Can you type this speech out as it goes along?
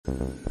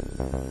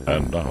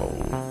And now,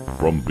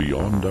 from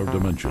beyond our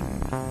dimension,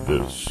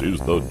 this is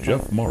the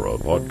Jeff Mara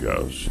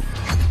Podcast.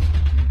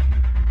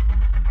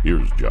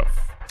 Here's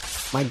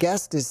Jeff. My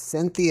guest is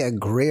Cynthia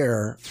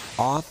Greer,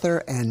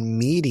 author and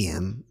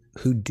medium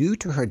who, due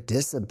to her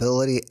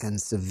disability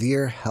and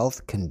severe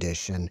health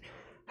condition,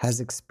 has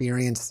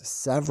experienced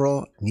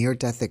several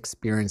near-death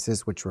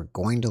experiences which we're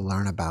going to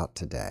learn about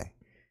today.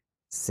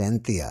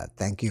 Cynthia,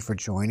 thank you for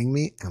joining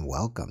me and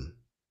welcome.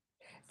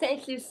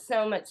 Thank you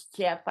so much,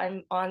 Jeff.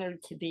 I'm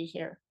honored to be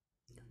here.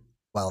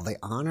 Well, the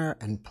honor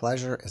and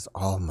pleasure is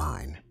all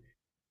mine.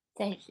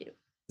 Thank you.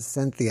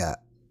 Cynthia,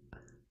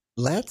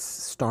 let's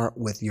start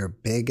with your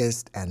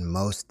biggest and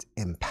most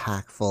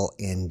impactful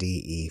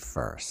NDE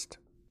first.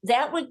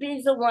 That would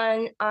be the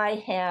one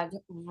I had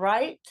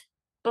right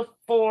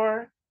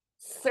before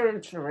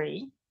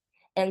surgery.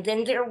 And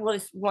then there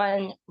was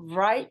one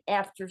right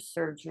after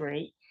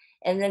surgery.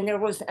 And then there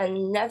was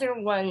another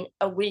one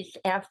a week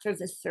after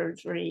the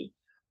surgery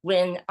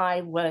when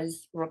I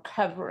was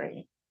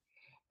recovering.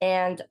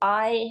 And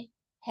I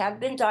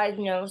had been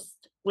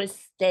diagnosed with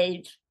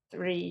stage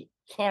 3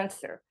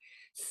 cancer.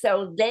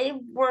 So they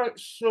weren't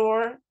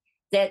sure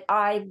that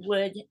I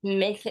would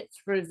make it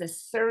through the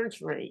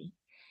surgery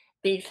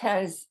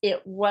because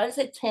it was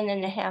a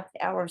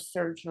 10.5-hour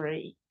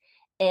surgery.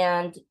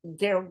 And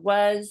there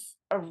was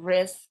a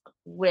risk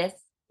with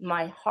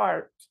my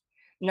heart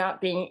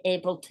not being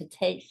able to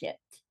take it.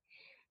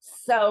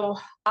 So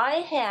I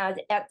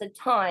had at the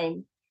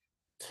time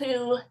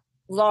 2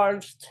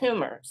 large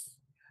tumors.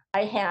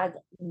 I had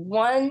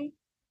one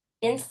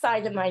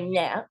inside of my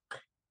neck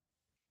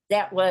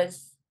that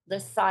was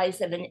the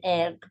size of an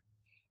egg,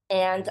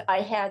 and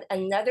I had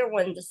another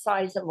one the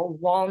size of a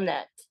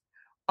walnut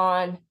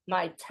on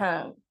my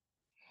tongue.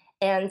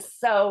 And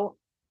so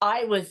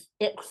I was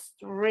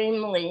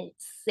extremely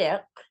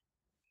sick,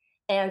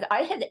 and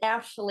I had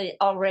actually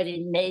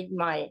already made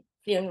my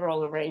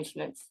funeral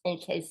arrangements in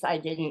case I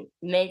didn't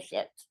make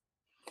it.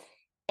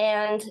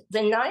 And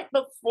the night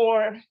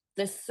before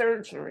the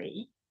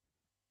surgery,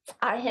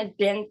 I had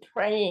been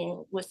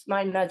praying with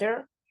my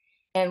mother,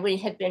 and we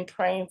had been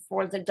praying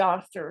for the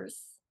doctors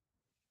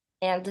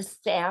and the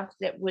staff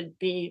that would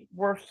be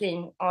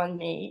working on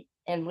me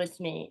and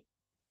with me.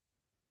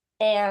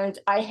 And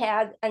I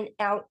had an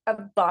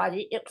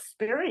out-of-body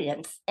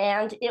experience,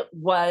 and it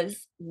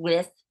was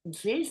with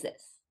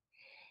Jesus.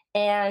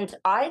 And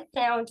I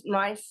found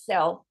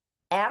myself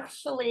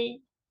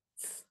actually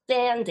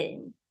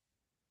standing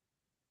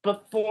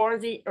before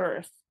the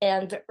earth,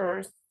 and the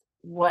earth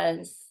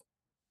was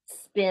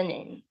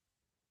spinning.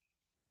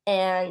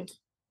 And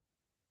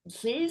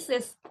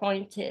Jesus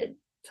pointed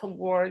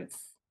towards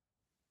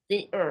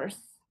the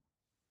earth,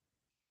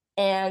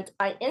 and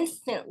I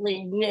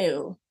instantly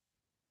knew,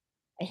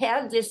 I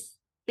had this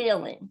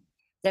feeling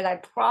that I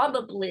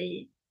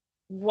probably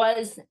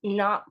was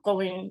not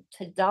going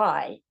to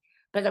die,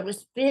 but I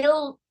was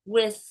filled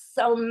with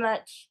so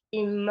much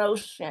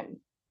emotion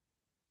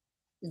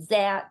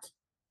that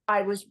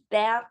I was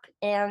back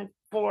and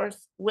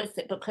forth with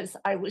it because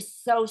I was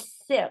so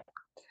sick.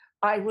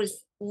 I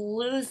was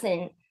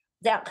losing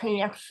that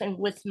connection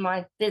with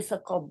my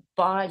physical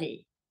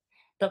body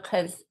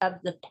because of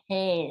the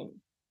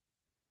pain.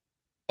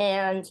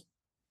 And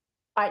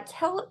I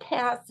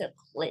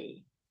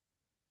telepathically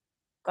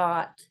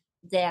got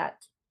that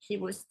he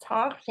was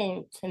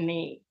talking to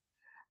me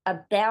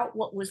about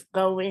what was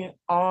going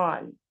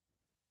on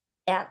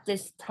at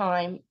this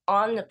time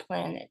on the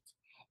planet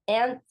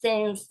and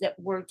things that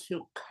were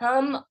to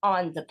come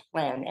on the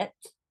planet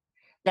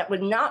that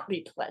would not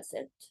be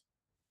pleasant,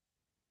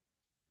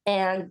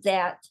 and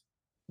that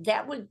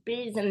would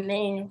be the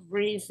main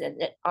reason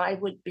that I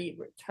would be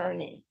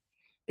returning,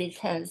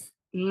 because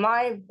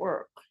my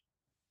work,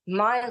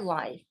 my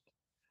life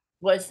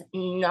was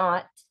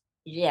not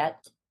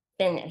yet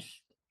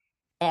finished,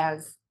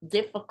 as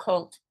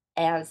difficult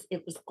as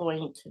it was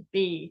going to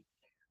be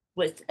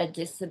with a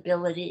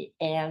disability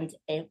and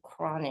a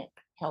chronic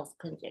health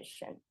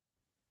condition.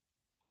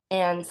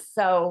 And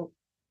so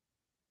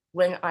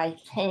when I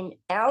came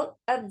out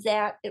of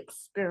that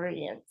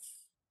experience,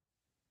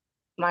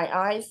 my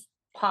eyes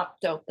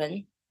popped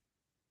open.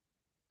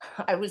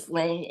 I was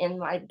laying in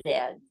my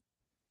bed,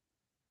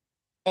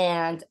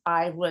 and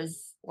I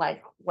was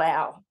like,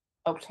 wow,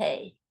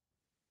 okay,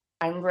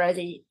 I'm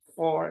ready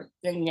for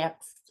the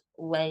next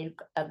leg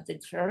of the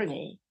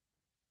journey,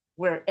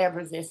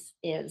 wherever this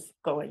is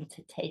going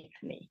to take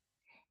me.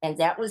 And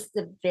that was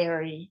the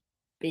very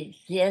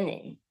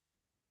beginning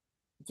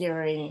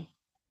during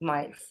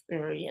my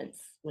experience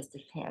with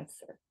the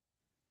cancer.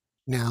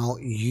 Now,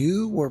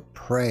 you were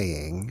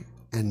praying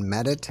and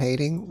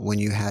meditating when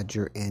you had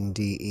your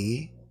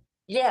NDE?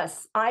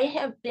 Yes, I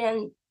have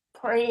been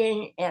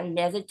praying and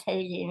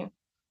meditating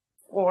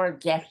for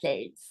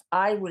decades.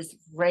 I was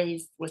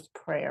raised with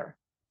prayer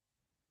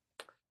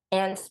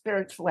and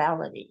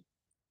spirituality.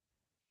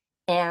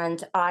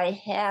 And I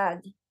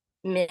had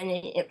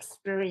many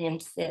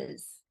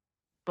experiences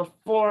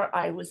before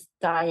I was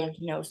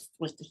diagnosed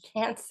with the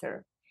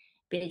cancer,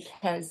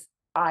 because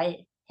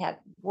I had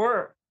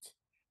worked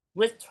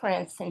with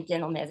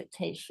transcendental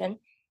meditation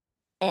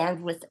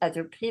and with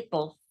other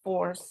people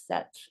for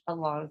such a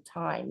long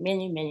time,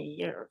 many, many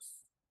years.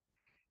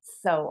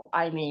 So,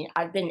 I mean,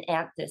 I've been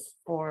at this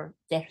for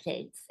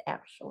decades,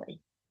 actually.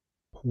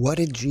 What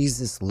did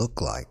Jesus look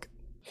like?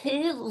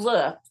 He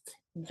looked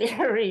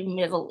very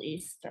Middle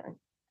Eastern.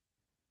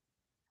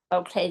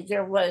 Okay,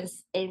 there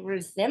was a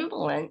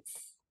resemblance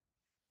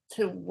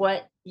to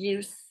what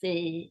you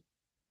see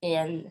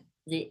in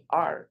the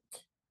art,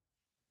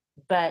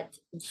 but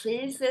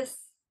Jesus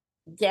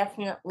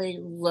definitely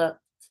looked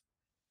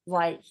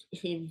like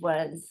he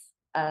was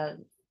a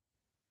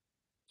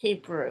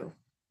Hebrew,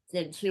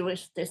 the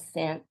Jewish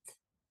descent,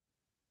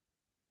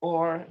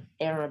 or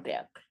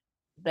Arabic,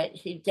 but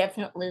he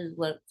definitely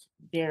looked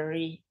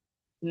very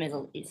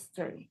Middle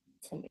Eastern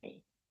to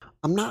me.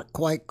 I'm not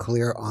quite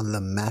clear on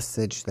the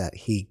message that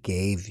he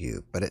gave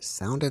you, but it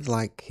sounded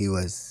like he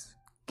was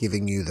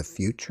giving you the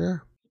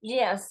future.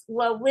 Yes,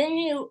 well, when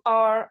you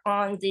are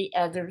on the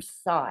other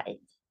side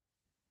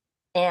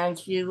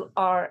and you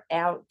are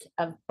out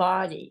of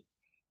body,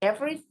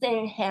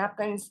 everything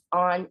happens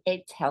on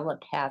a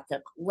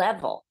telepathic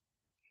level.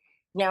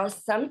 Now,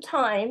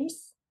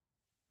 sometimes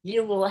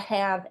you will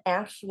have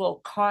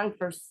actual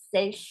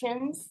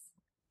conversations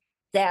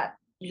that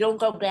you'll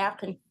go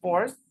back and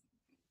forth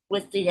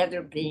with the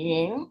other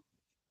being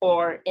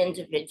or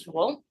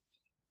individual,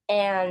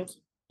 and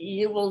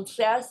you will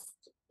just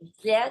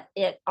get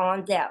it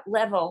on that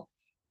level.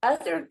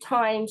 Other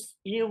times,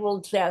 you will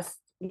just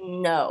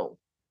know.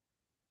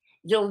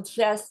 You'll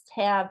just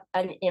have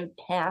an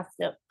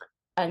empathic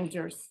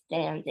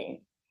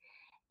understanding.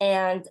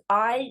 And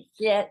I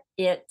get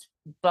it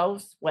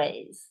both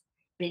ways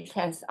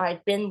because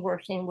I've been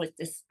working with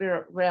the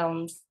spirit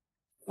realms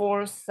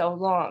for so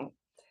long.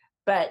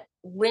 But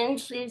when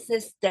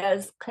Jesus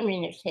does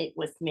communicate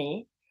with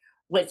me,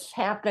 which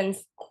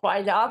happens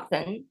quite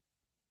often,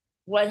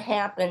 what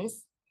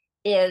happens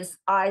is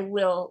I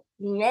will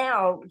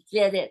now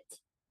get it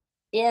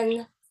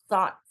in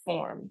thought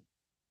form,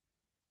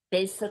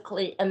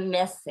 basically a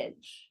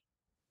message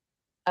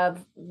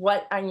of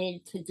what I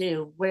need to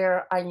do,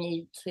 where I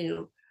need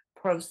to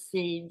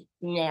proceed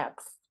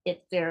next if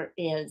there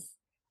is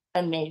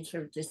a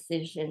major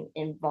decision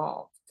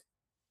involved.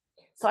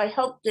 So I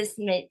hope this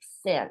makes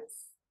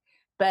sense.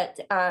 But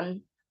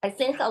I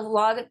think a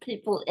lot of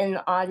people in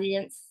the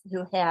audience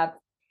who have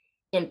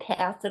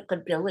empathic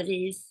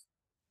abilities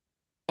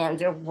and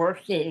they're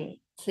working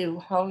to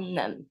hone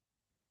them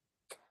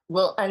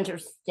will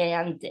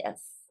understand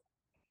this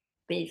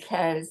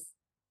because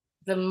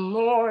the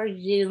more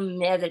you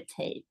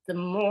meditate, the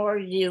more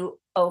you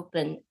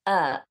open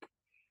up,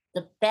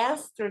 the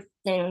faster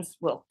things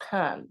will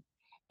come.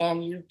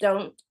 And you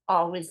don't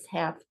always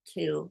have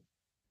to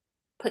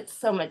put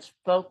so much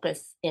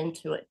focus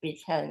into it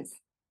because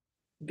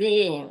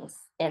beings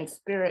and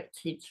spirit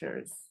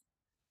teachers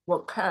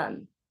will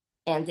come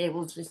and they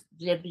will just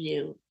give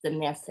you the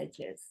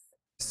messages.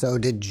 So,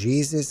 did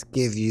Jesus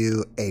give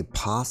you a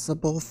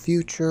possible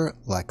future,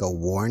 like a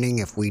warning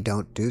if we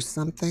don't do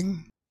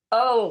something?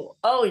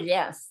 Oh,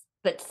 yes.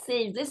 But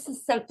see, this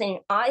is something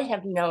I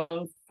have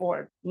known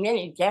for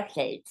many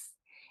decades,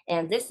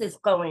 and this is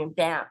going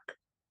back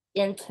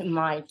into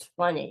my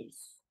 20s.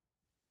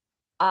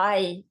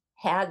 I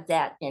had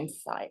that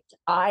insight.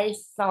 I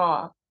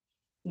saw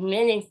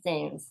many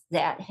things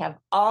that have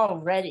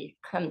already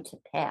come to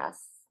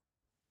pass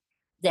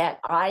that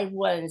I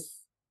was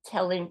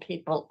telling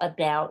people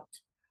about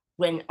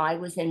when I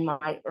was in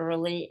my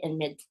early and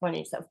mid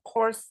 20s. Of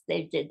course,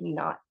 they did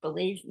not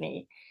believe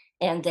me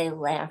and they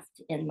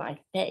laughed in my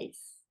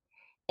face.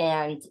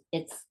 And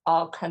it's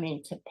all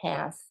coming to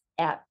pass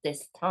at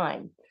this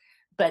time.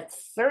 But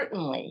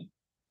certainly,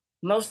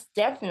 most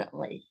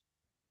definitely,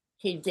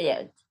 he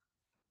did.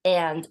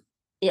 And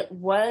it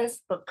was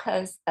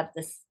because of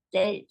the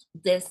state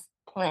this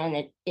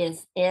planet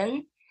is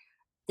in,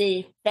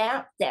 the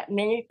fact that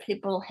many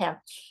people have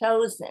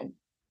chosen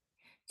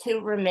to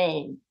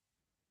remain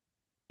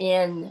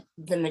in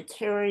the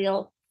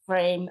material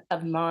frame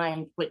of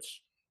mind,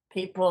 which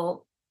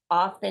people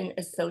often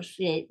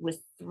associate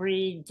with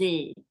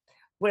 3D,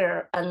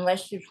 where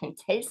unless you can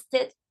taste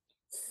it,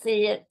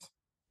 see it,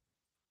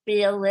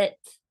 feel it,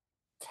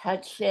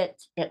 touch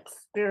it,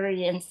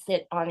 experience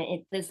it on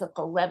a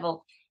physical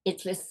level, it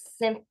just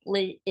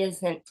simply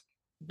isn't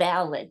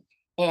valid.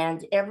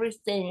 And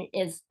everything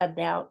is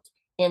about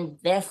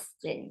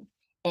investing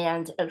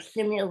and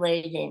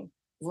accumulating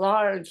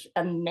large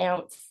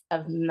amounts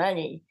of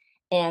money.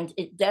 And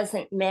it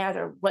doesn't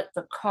matter what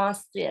the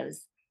cost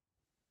is,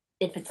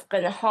 if it's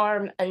going to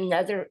harm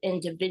another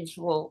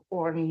individual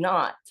or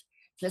not,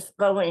 just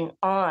going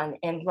on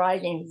and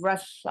riding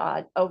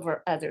roughshod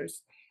over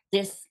others.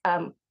 This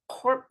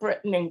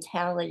corporate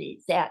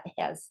mentality that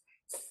has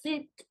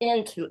seeped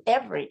into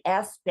every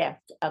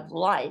aspect of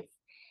life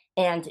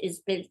and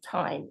is big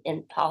time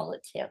in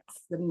politics,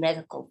 the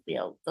medical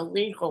field, the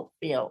legal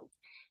field,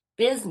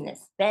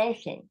 business,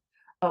 banking.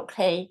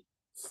 Okay,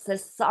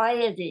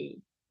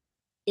 society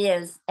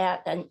is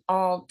at an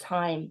all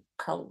time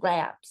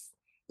collapse.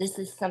 This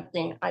is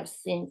something I've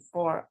seen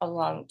for a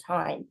long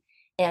time.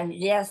 And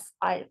yes,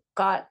 I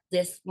got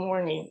this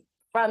warning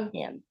from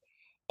him,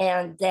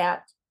 and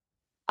that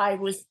I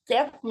was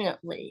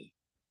definitely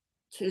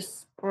to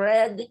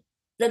spread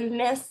the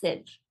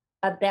message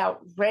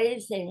about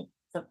raising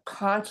the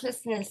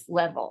consciousness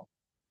level,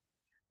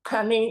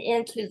 coming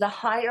into the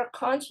higher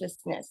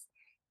consciousness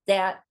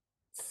that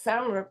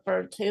some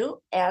refer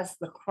to as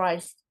the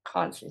Christ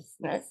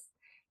consciousness.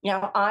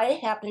 Now, I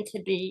happen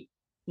to be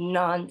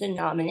non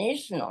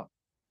denominational.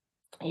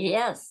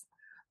 Yes,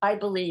 I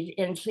believe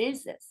in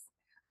Jesus,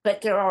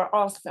 but there are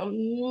also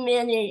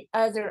many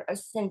other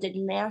ascended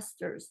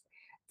masters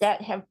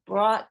that have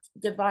brought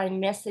divine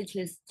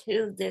messages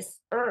to this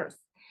earth.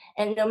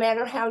 And no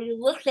matter how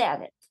you look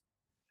at it,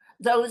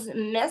 those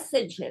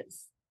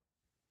messages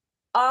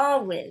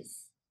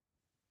always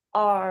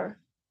are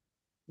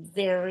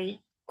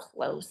very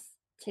close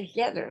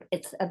together.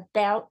 It's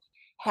about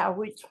how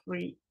we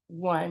treat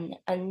one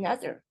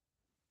another.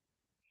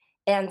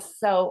 And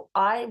so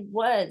I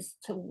was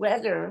to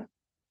weather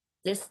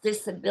this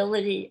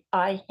disability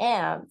I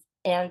have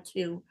and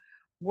to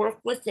work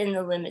within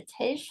the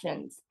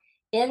limitations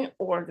in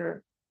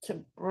order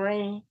to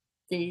bring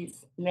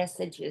these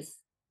messages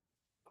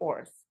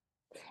forth.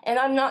 And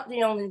I'm not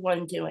the only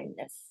one doing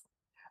this,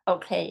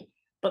 okay?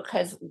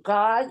 Because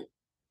God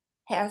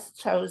has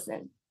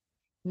chosen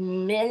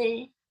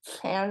many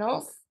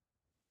channels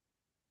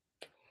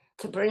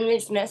to bring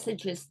these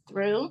messages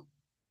through,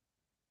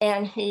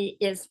 and He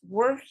is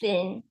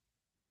working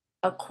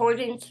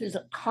according to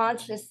the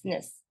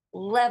consciousness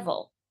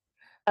level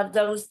of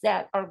those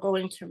that are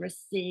going to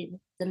receive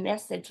the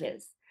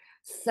messages.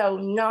 So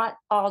not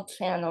all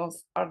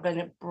channels are going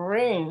to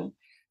bring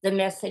the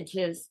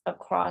messages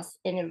across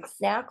in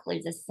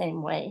exactly the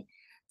same way.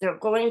 They're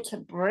going to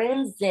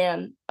bring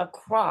them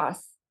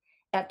across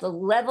at the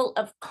level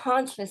of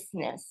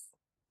consciousness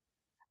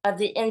of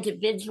the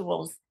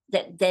individuals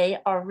that they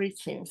are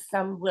reaching.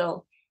 Some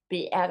will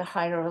be at a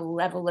higher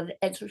level of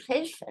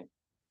education,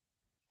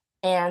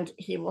 and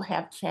He will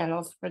have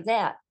channels for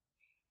that.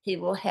 He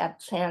will have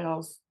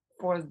channels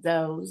for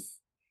those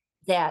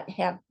that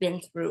have been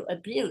through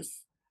abuse,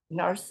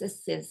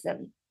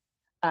 narcissism,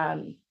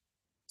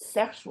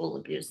 sexual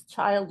abuse,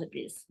 child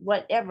abuse,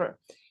 whatever.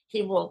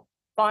 He will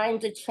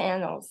find the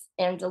channels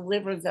and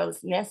deliver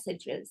those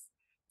messages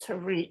to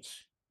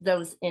reach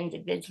those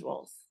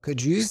individuals.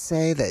 Could you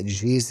say that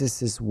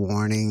Jesus'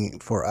 warning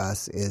for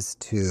us is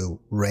to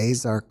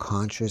raise our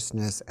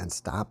consciousness and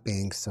stop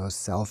being so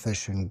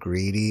selfish and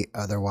greedy?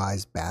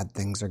 Otherwise, bad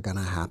things are going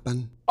to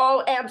happen?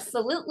 Oh,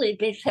 absolutely.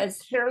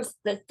 Because here's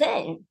the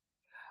thing.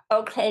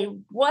 Okay,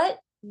 what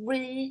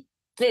we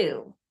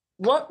do,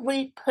 what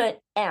we put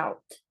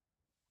out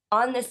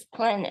on this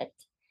planet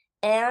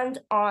and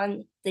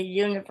on the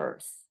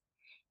universe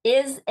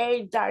is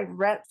a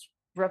direct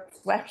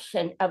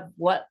reflection of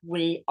what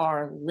we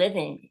are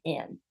living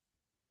in.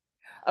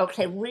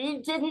 Okay,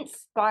 we didn't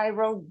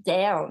spiral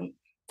down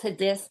to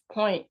this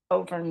point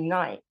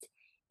overnight.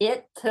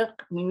 It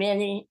took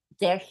many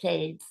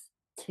decades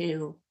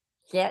to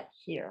get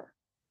here.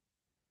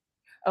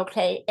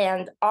 Okay,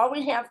 and all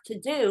we have to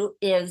do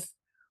is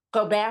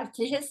go back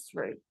to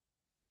history,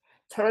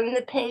 turn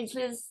the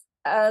pages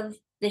of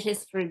the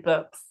history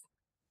books.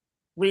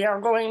 We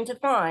are going to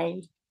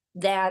find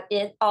that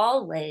it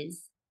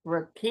always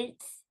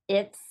repeats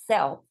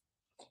itself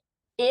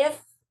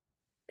if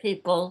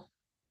people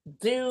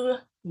do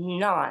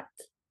not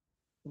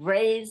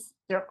raise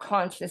their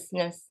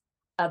consciousness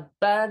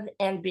above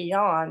and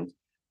beyond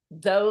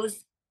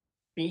those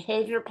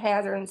behavior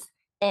patterns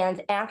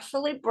and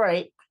actually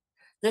break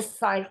the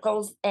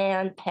cycles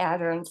and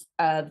patterns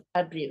of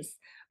abuse,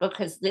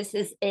 because this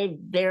is a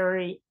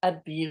very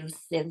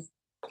abusive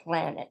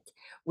planet.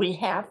 We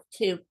have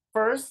to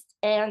first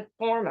and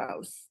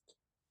foremost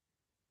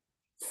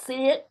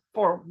see it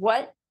for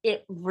what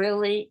it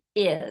really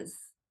is,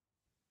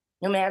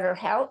 no matter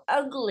how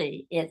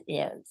ugly it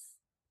is.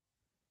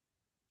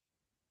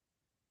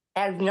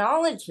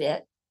 Acknowledge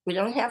it. We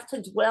don't have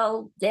to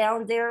dwell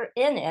down there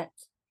in it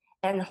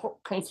and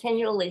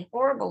continually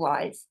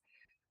horribilize,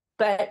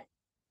 but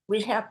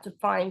we have to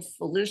find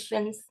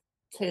solutions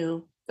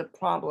to the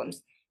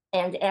problems.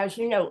 And as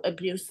you know,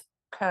 abuse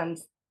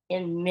comes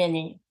in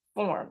many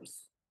forms.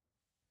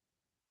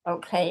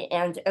 Okay,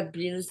 and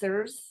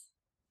abusers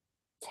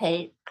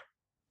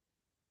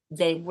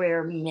they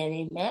wear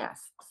many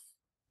masks.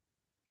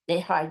 They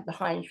hide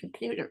behind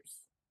computers.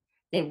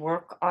 They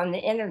work on the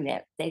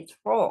internet. They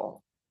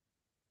troll.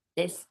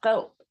 They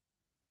scope.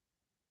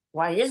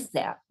 Why is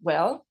that?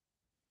 Well,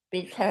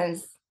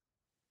 because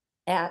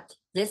at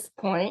this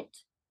point,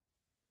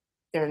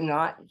 they're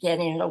not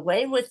getting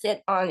away with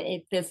it on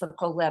a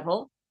physical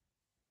level,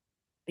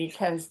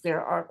 because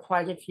there are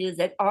quite a few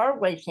that are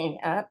waking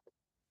up,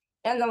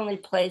 and the only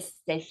place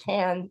they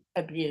can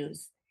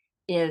abuse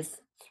is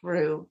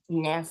through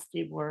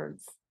nasty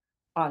words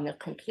on the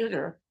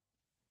computer,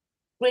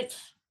 which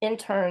in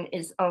turn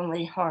is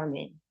only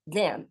harming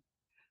them.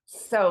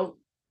 So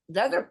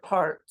the other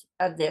part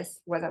of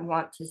this, what I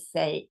want to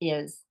say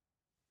is,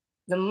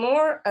 the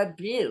more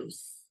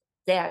abuse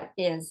that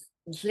is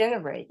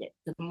generated,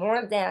 the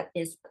more that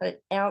is put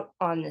out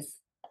on this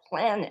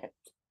planet,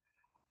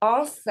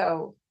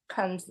 also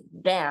comes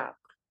back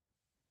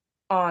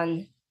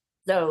on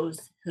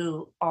those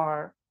who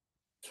are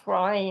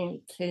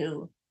trying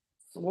to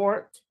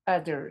thwart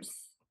others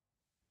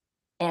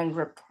and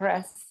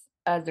repress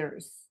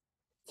others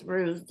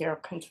through their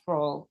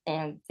control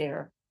and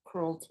their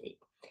cruelty.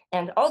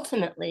 And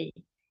ultimately,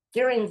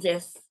 during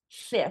this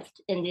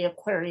shift in the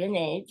Aquarian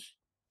age,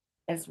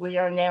 as we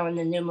are now in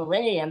the new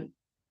millennium,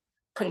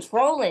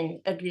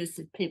 controlling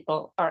abusive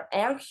people are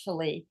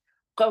actually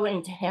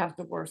going to have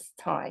the worst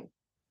time.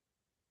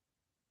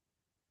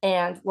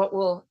 And what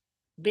will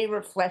be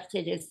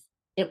reflected is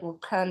it will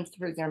come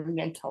through their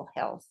mental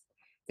health.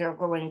 They're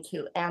going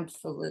to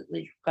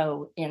absolutely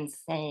go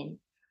insane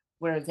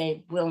where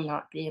they will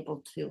not be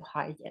able to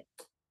hide it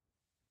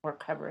or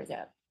cover it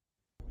up.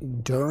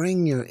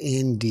 During your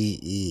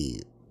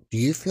NDE, do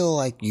you feel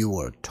like you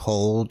were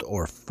told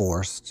or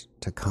forced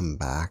to come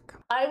back?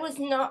 I was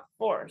not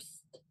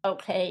forced,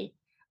 okay,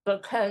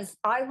 because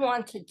I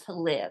wanted to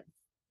live.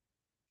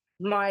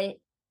 My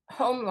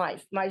home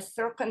life, my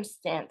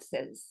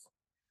circumstances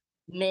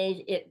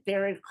made it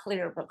very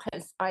clear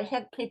because I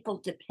had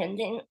people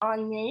depending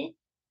on me,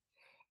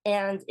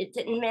 and it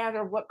didn't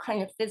matter what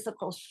kind of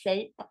physical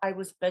shape I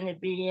was going to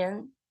be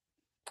in.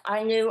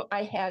 I knew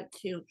I had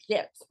to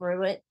get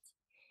through it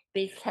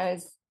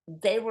because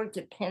they were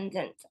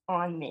dependent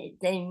on me.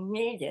 They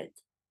needed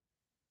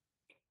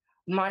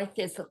my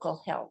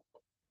physical help.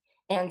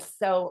 And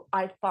so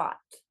I fought.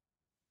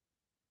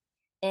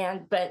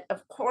 But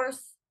of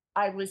course,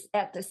 I was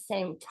at the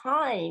same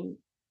time,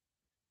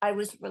 I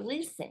was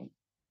releasing.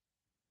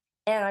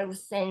 And I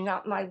was saying,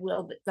 not my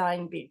will, but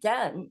thine be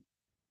done.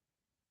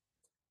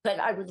 But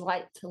I would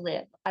like to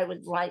live. I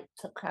would like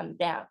to come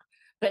back.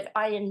 But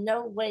I in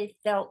no way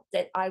felt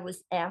that I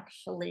was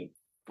actually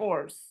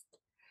forced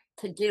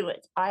to do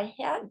it. I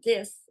had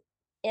this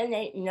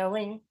innate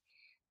knowing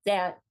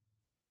that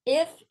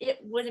if it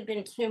would have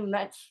been too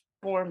much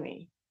for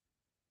me,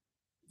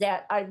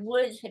 that I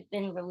would have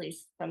been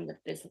released from the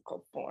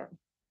physical form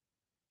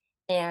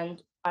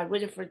and I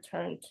would have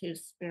returned to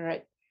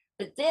spirit.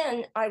 But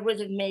then I would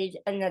have made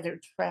another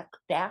trek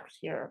back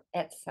here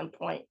at some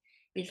point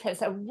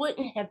because I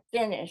wouldn't have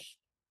finished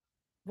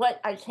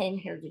what I came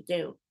here to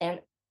do. And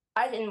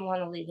I didn't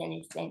want to leave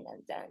anything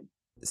undone.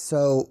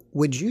 So,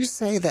 would you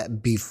say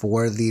that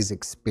before these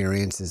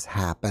experiences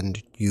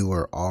happened, you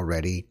were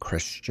already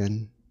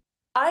Christian?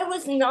 I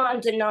was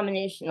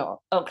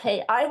non-denominational,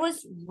 okay? I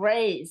was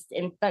raised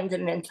in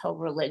fundamental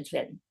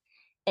religion,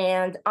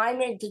 and I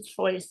made the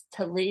choice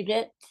to leave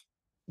it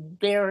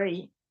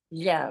very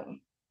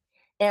young.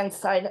 And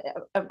so I had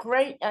a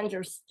great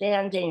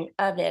understanding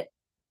of it.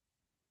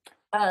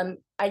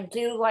 I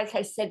do, like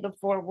I said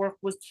before, work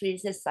with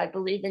Jesus. I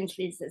believe in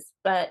Jesus,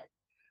 but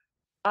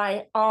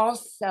I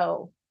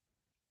also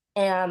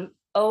am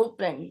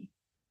open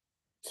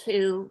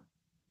to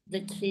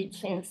the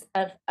teachings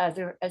of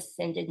other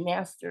ascended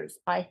masters.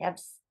 I have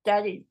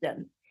studied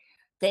them.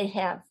 They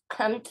have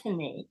come to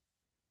me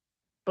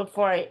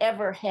before I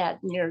ever had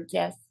near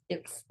death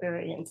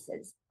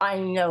experiences. I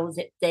know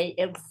that they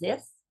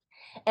exist,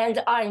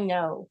 and I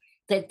know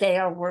that they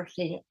are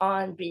working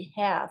on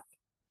behalf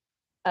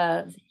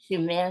of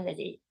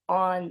humanity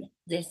on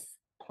this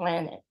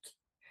planet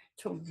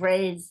to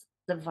raise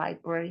the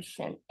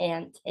vibration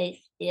and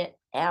take it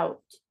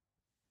out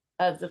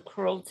of the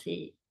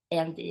cruelty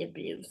and the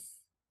abuse.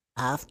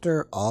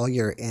 After all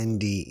your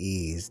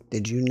NDEs,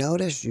 did you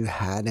notice you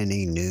had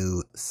any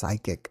new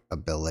psychic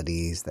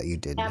abilities that you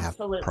didn't have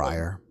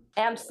prior?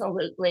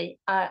 Absolutely.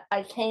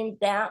 I came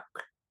back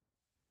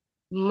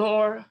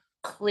more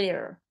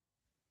clear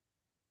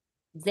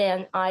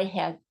than I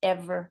had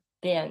ever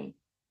been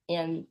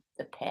in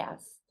the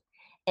past.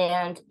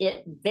 And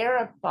it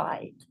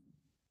verified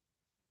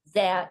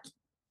that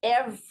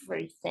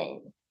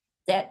everything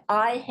that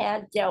I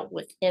had dealt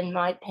with in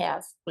my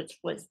past, which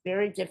was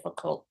very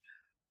difficult,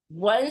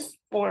 was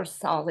for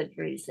solid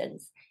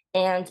reasons.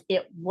 And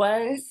it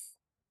was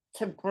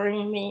to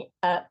bring me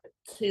up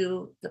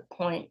to the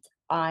point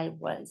I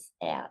was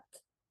at.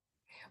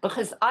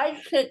 Because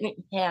I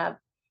couldn't have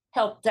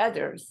helped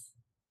others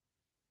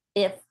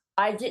if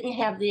I didn't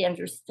have the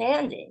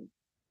understanding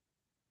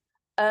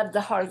of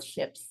the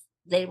hardships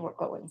they were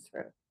going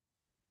through.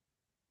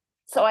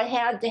 So I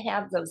had to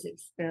have those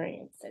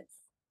experiences.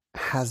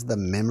 Has the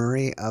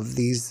memory of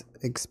these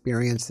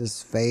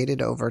experiences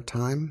faded over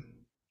time?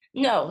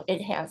 No,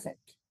 it hasn't.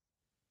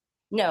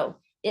 No,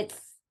 it's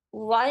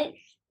like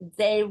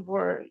they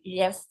were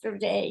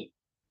yesterday,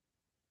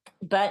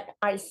 but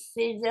I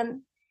see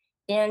them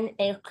in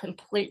a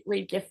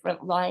completely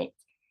different light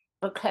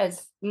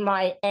because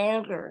my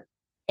anger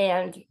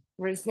and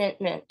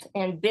resentment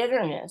and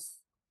bitterness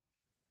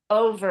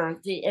over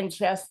the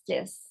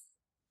injustice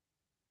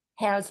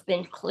has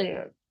been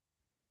cleared.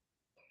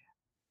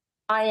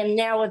 I am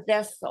now a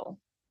vessel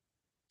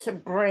to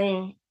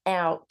bring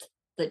out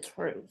the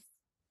truth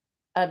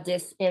of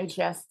this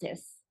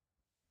injustice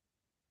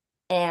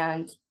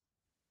and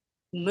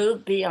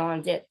move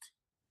beyond it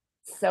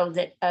so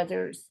that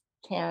others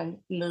can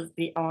move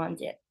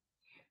beyond it.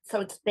 So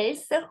it's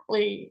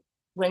basically,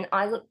 when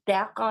I look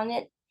back on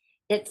it,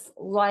 it's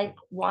like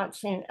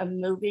watching a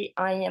movie.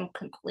 I am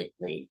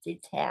completely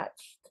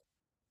detached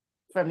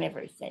from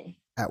everything.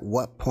 At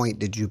what point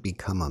did you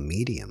become a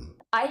medium?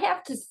 I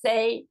have to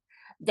say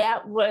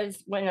that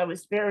was when I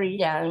was very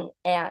young,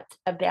 at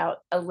about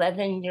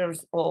 11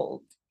 years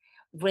old,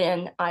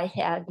 when I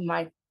had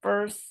my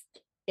first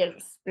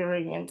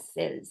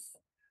experiences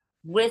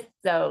with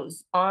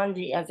those on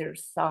the other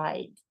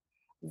side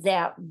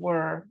that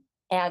were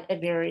at a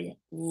very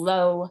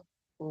low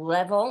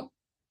level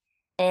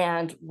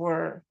and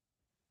were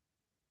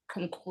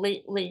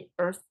completely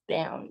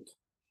earthbound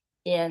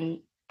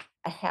in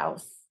a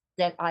house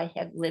that I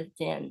had lived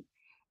in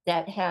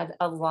that had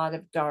a lot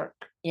of dark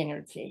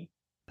energy.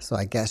 So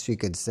I guess you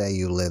could say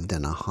you lived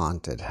in a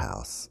haunted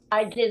house.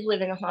 I did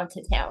live in a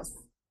haunted house,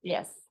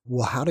 yes.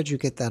 Well, how did you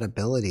get that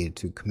ability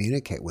to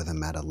communicate with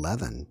him at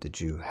 11? Did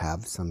you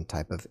have some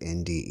type of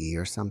NDE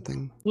or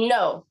something?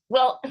 No.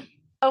 Well,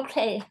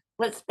 okay,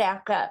 let's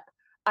back up.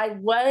 I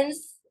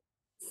was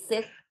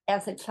sick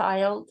as a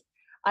child.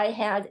 I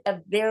had a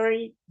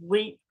very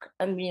weak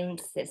immune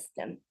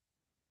system.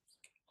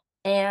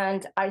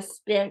 And I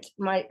spent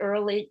my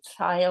early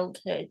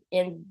childhood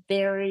in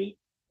very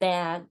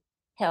bad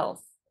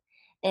health.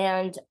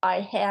 And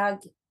I had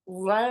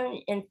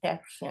lung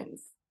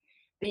infections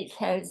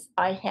because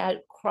I had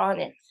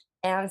chronic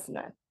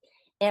asthma.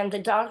 And the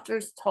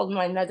doctors told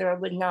my mother I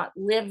would not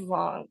live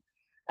long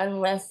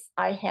unless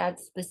I had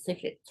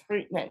specific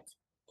treatment.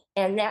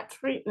 And that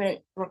treatment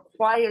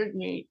required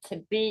me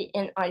to be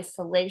in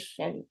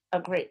isolation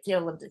a great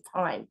deal of the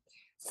time.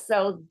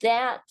 So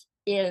that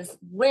is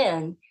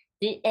when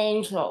the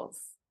angels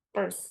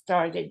first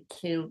started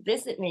to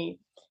visit me,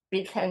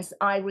 because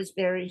I was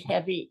very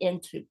heavy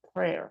into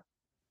prayer.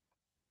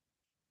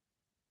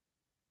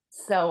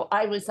 So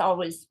I was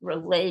always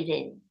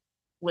relating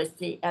with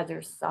the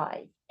other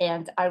side,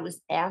 and I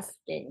was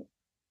asking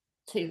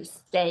to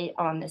stay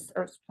on this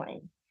earth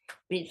plane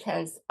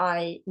because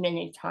I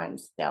many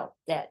times felt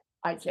that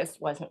I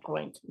just wasn't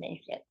going to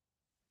make it.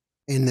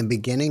 In the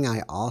beginning,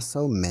 I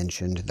also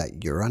mentioned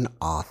that you're an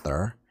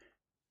author,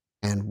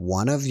 and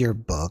one of your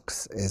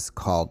books is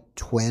called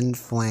Twin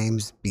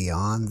Flames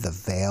Beyond the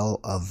Veil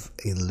of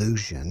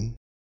Illusion.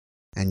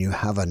 And you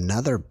have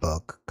another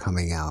book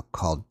coming out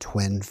called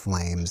Twin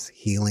Flames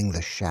Healing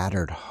the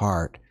Shattered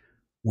Heart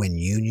When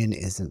Union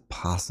Isn't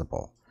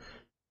Possible.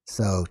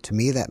 So to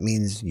me, that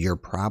means you're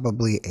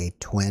probably a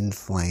twin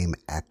flame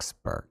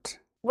expert.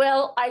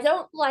 Well, I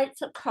don't like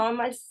to call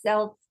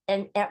myself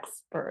an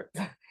expert,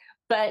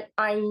 but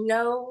I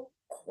know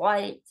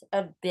quite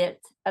a bit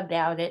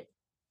about it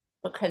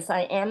because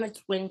I am a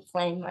twin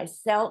flame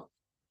myself.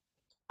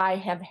 I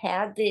have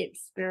had the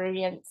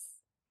experience,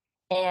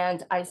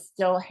 and I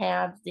still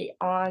have the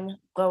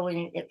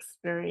ongoing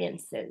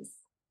experiences.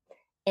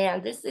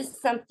 And this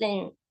is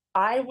something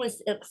I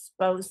was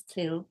exposed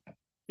to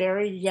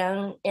very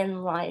young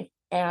in life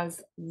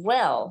as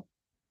well.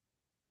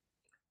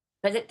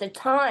 But at the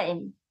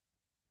time,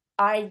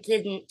 I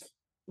didn't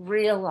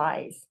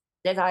realize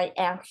that I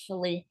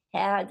actually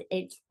had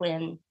a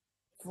twin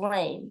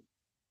flame.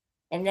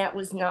 And that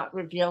was not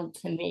revealed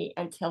to me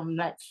until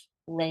much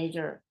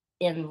later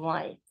in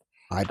life.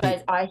 I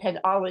But I had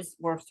always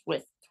worked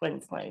with twin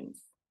flames.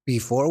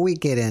 Before we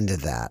get into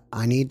that,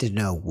 I need to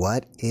know,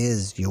 what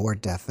is your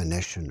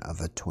definition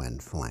of a twin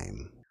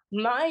flame?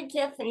 My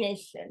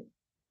definition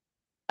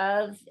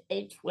of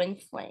a twin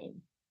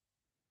flame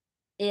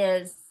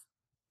is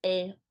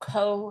a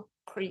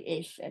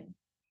co-creation.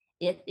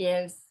 It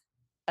is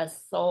a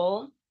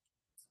soul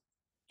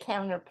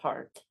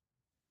counterpart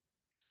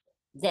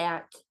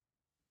that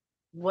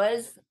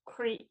was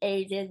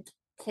created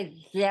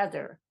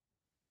together,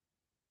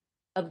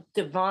 a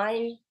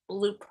divine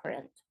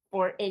blueprint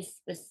for a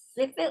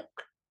specific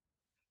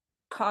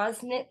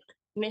cosmic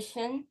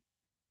mission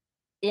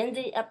in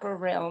the upper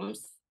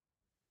realms,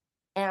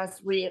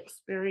 as we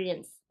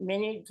experience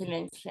many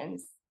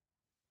dimensions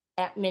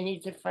at many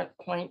different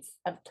points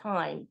of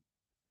time.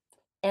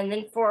 And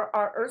then for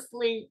our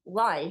earthly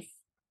life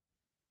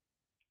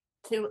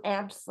to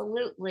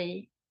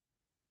absolutely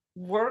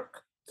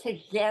work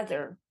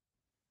together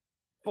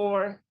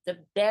for the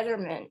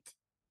betterment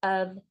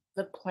of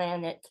the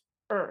planet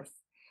Earth.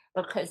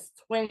 Because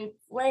twin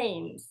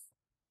flames,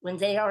 when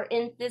they are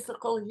in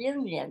physical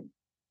union,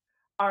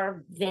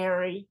 are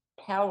very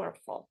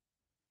powerful.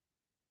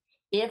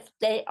 If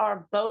they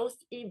are both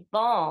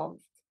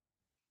evolved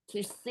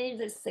to see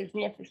the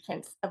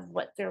significance of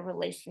what their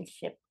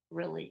relationship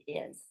really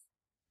is,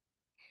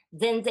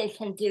 then they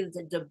can do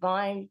the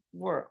divine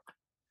work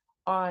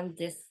on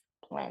this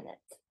planet.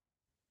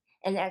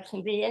 And that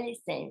can be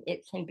anything.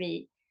 It can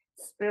be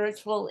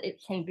spiritual, it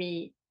can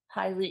be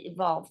highly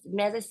evolved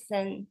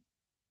medicine,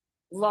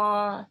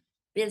 law,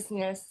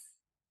 business.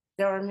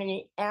 There are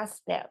many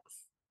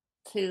aspects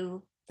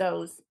to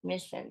those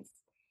missions.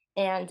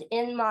 And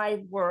in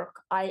my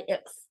work, I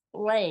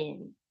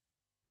explain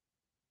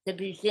the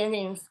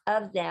beginnings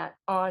of that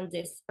on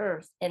this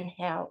earth and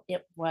how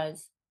it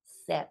was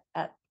set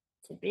up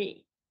to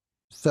be.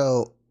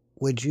 So,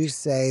 would you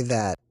say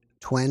that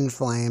twin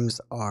flames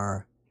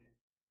are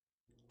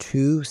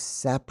two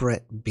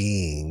separate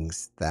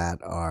beings that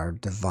are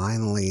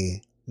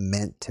divinely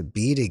meant to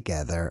be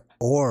together,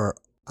 or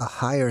a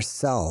higher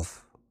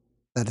self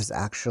that is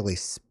actually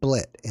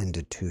split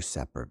into two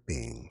separate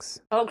beings?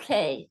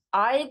 Okay,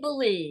 I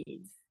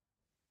believe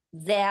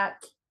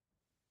that,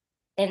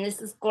 and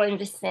this is going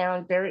to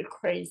sound very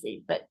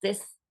crazy, but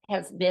this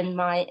has been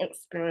my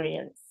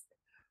experience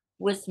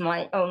with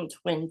my own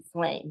twin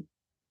flame,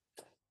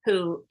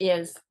 who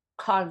is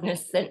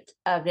cognizant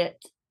of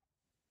it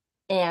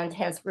and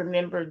has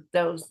remembered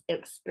those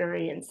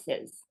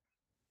experiences.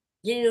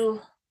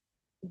 You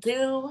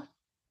do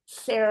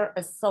share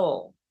a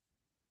soul,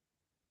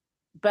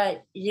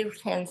 but you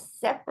can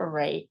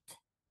separate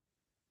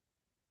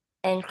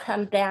and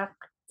come back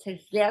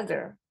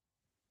together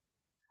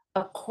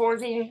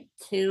according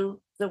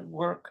to the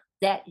work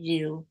that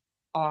you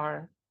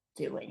are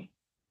doing.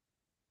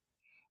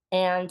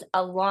 And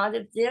a lot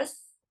of this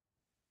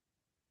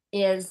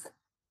is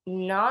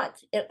not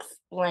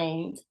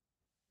explained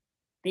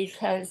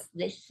because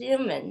the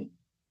human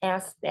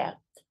aspect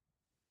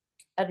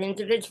of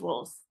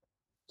individuals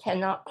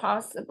cannot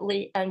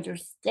possibly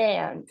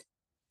understand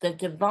the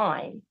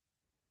divine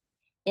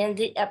in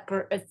the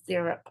upper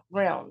etheric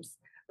realms,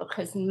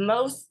 because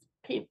most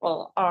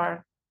people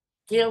are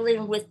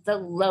dealing with the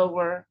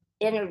lower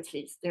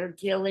energies. They're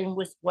dealing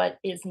with what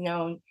is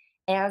known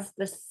as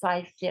the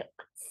psychic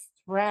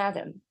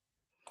stratum.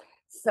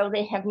 So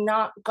they have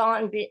not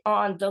gone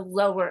beyond the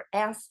lower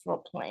astral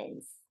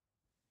planes.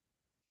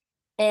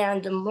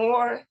 And the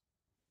more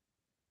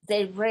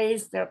they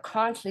raise their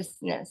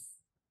consciousness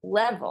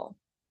level,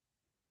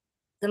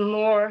 the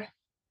more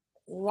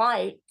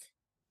light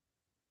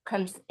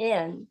comes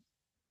in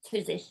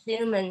to the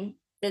human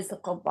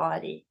physical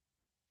body.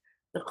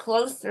 The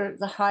closer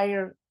the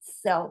higher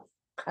self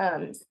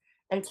comes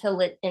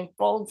until it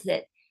enfolds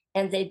it,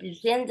 and they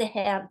begin to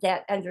have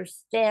that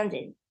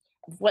understanding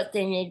of what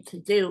they need to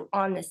do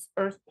on this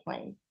earth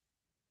plane,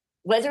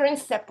 whether in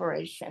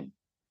separation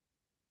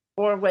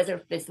or whether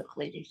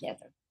physically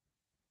together.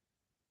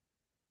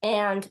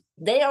 And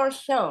they are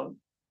shown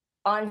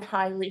on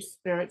highly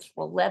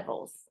spiritual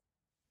levels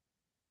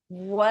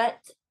what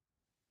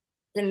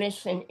the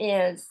mission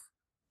is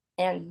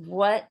and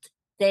what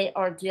they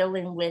are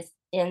dealing with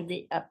in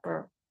the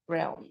upper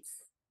realms.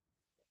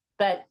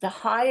 But the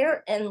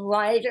higher and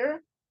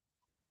lighter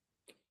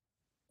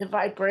the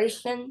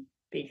vibration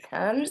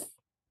becomes,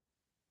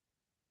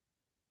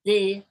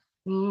 the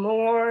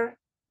more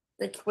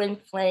the twin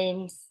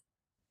flames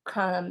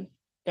come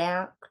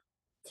back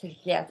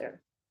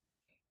together.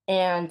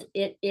 And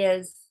it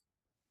is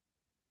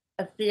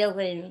a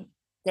feeling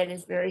that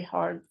is very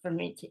hard for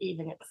me to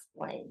even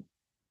explain,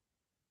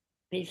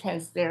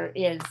 because there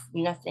is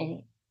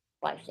nothing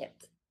like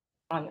it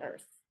on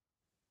earth.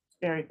 It's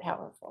very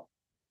powerful.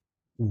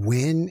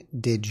 When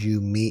did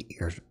you meet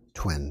your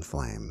twin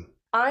flame?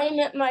 I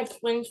met my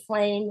twin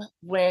flame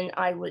when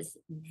I was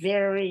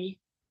very,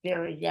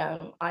 very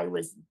young. I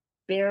was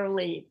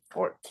barely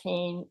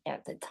 14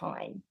 at the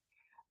time,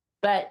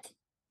 but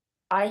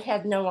I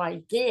had no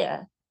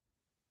idea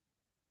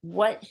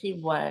what he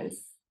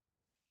was.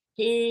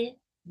 He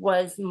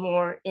was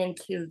more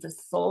into the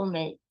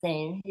soulmate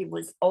thing. He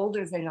was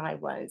older than I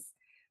was.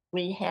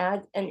 We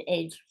had an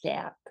age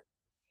gap,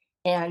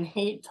 and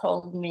he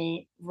told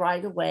me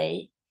right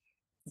away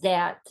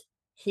that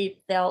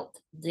he felt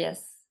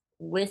this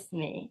with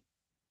me,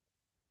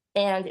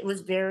 and it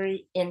was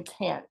very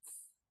intense.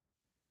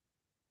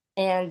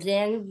 And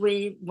then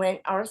we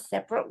went our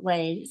separate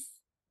ways,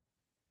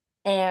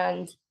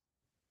 and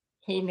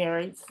he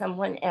married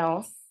someone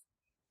else.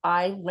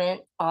 I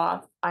went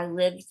off, I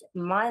lived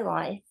my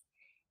life,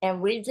 and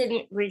we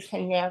didn't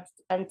reconnect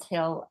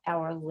until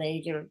our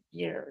later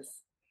years.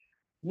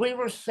 We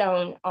were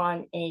shown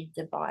on a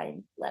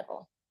divine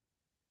level.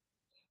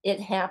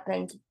 It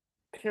happened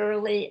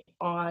purely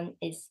on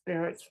a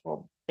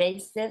spiritual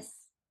basis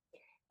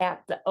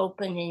at the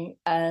opening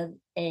of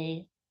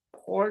a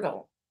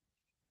portal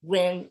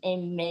when a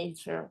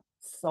major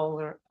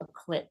solar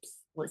eclipse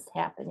was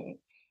happening.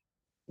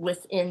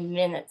 Within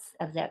minutes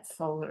of that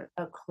solar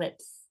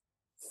eclipse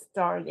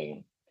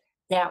starting,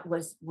 that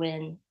was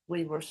when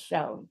we were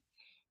shown.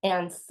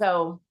 And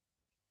so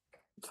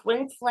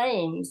twin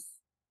flames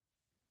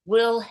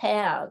will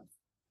have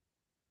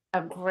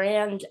a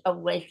grand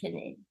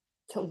awakening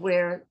to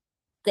where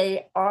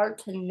they are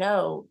to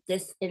know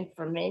this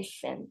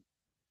information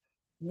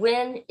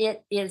when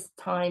it is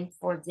time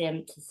for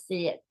them to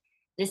see it.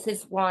 This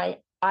is why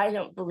I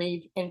don't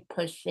believe in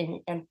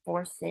pushing and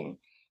forcing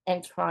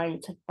and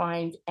trying to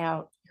find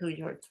out who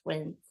your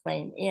twin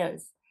flame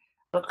is,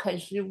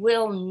 because you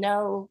will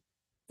know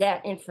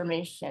that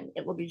information.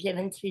 It will be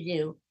given to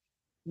you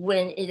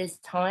when it is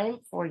time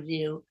for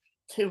you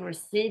to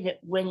receive it,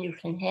 when you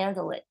can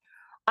handle it.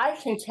 I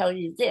can tell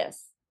you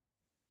this,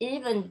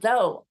 even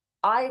though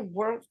I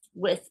worked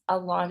with a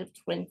lot of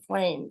twin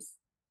flames.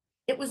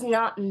 It was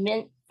not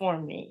meant for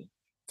me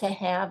to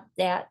have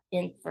that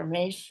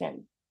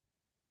information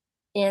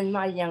in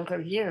my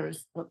younger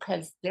years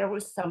because there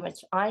was so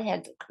much I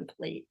had to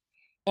complete,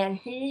 and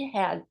he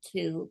had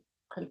to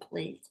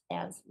complete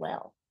as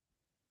well.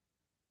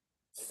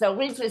 So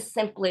we just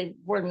simply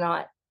were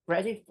not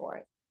ready for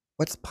it.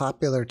 What's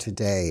popular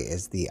today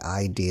is the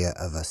idea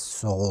of a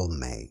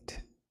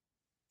soulmate.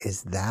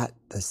 Is that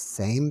the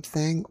same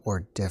thing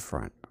or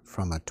different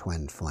from a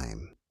twin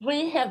flame?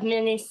 We have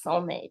many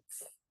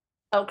soulmates.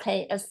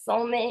 Okay, a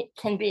soulmate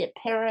can be a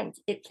parent,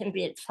 it can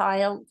be a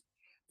child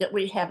that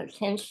we have a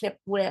kinship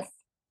with.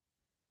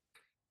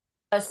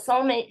 A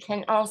soulmate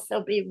can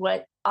also be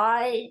what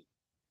I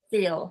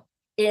feel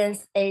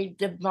is a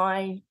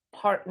divine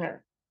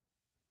partner.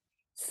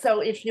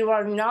 So if you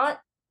are not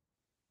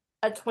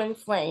a twin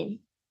flame,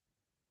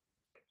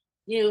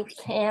 you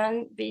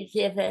can be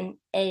given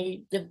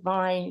a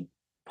divine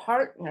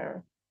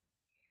partner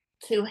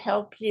to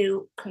help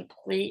you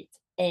complete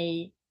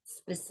a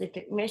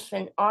specific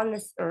mission on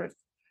this earth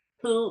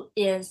who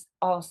is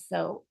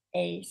also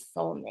a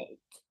soulmate.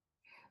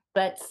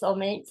 But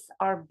soulmates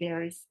are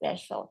very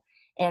special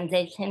and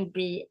they can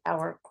be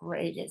our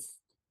greatest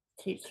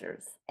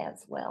teachers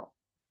as well.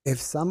 If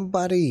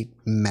somebody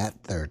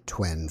met their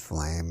twin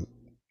flame,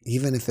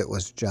 even if it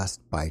was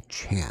just by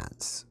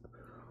chance,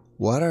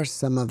 what are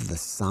some of the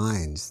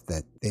signs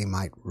that they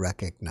might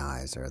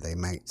recognize or they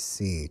might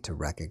see to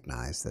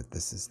recognize that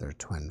this is their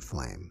twin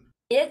flame?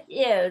 It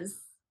is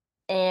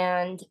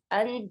an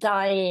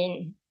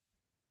undying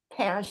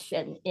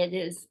passion. It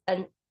is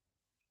an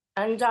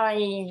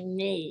undying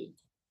need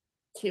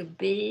to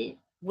be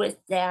with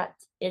that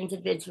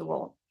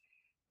individual,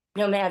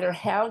 no matter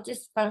how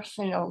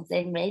dysfunctional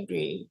they may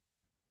be,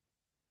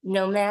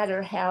 no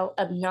matter how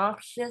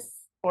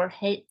obnoxious or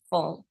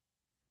hateful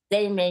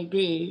they may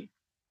be.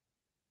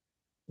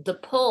 The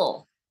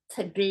pull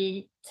to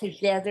be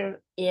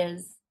together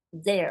is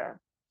there.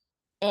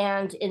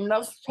 And in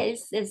most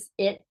cases,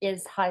 it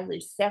is highly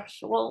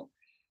sexual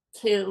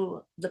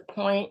to the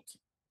point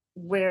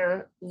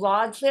where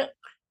logic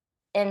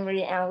and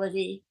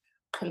reality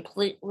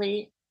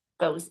completely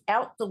goes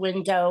out the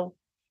window.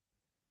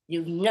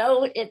 You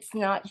know it's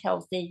not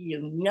healthy,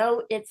 you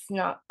know it's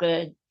not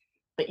good,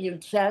 but you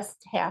just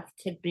have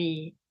to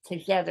be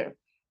together.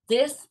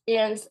 This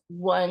is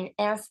one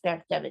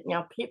aspect of it.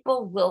 Now,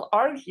 people will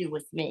argue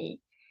with me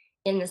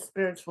in the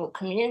spiritual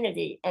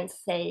community and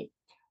say,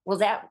 well,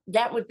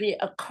 that would be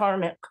a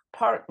karmic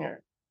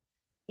partner.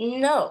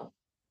 No,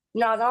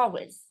 not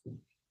always.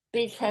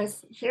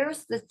 Because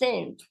here's the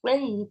thing,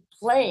 twin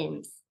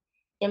flames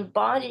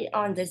embody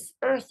on this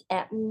earth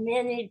at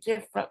many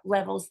different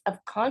levels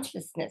of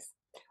consciousness.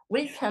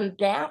 We come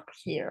back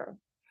here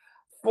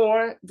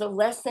for the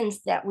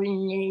lessons that we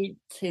need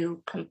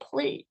to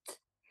complete.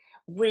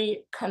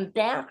 We come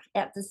back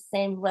at the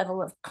same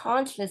level of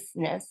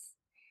consciousness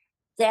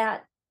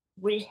that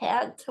we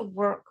had to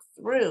work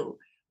through.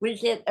 We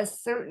get a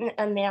certain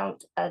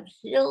amount of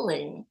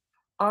healing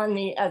on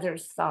the other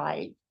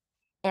side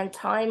and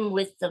time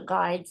with the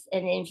guides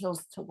and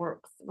angels to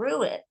work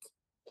through it.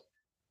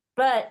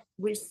 But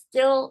we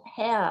still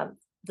have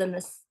the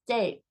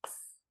mistakes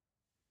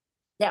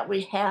that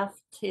we have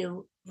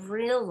to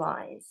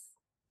realize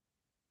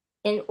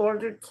in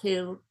order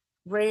to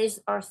raise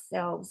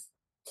ourselves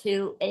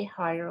to a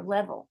higher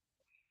level.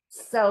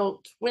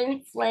 So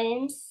twin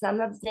flames,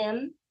 some of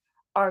them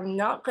are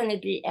not going to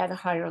be at a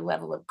higher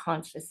level of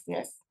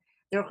consciousness.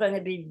 They're going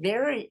to be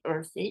very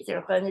earthy.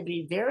 They're going to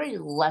be very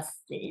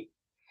lusty.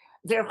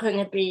 They're going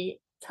to be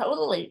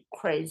totally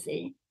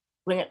crazy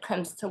when it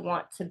comes to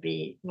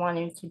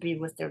wanting to be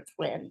with their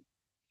twin.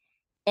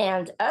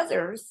 And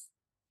others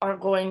are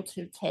going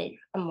to take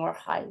a more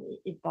highly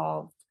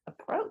evolved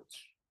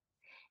approach.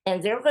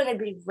 And they're going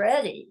to be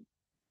ready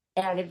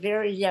at a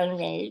very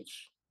young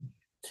age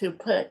to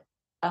put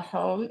a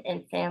home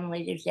and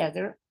family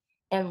together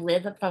and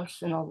live a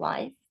functional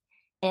life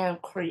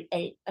and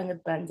create an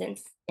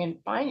abundance in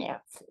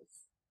finances.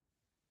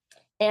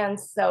 And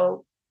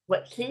so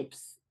what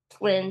keeps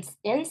twins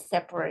in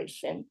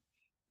separation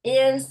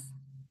is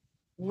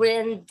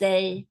when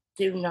they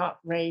do not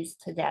raise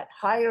to that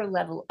higher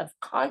level of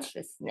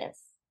consciousness,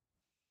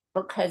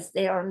 because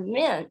they are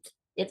meant,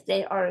 if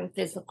they are in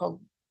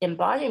physical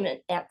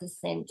embodiment at the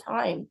same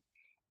time,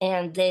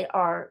 and they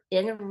are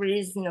in a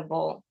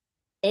reasonable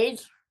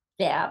age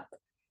gap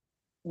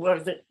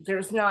where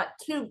there's not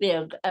too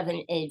big of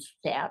an age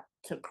gap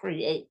to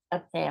create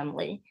a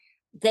family,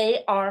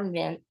 they are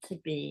meant to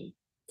be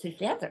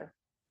together.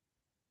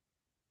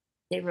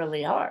 They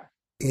really are.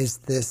 Is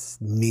this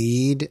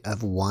need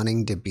of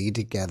wanting to be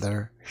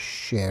together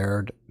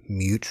shared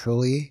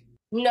mutually?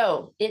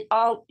 No, it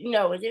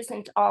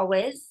isn't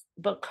always,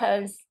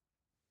 because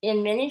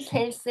in many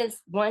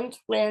cases, one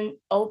twin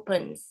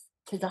opens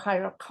to the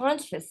higher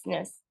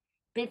consciousness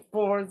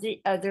before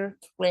the other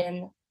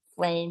twin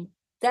flame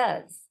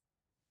does.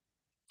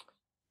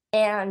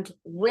 And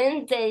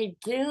when they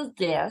do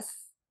this,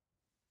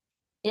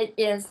 it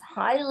is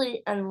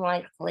highly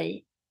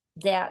unlikely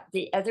that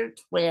the other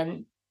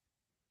twin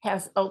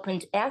has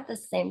opened at the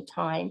same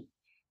time.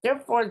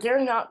 Therefore,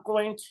 they're not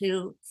going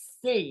to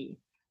see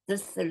the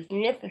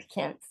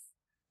significance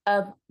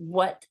of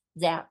what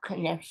that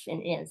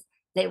connection is.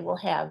 They will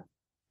have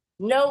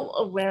no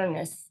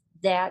awareness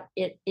that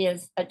it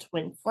is a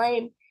twin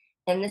flame.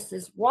 And this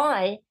is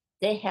why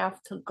they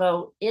have to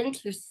go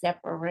into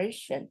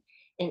separation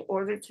in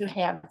order to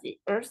have the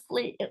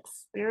earthly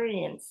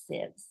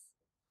experiences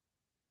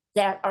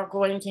that are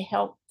going to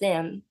help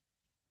them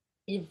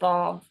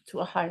evolve to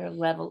a higher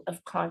level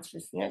of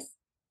consciousness.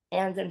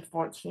 And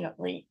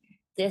unfortunately,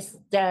 this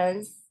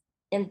does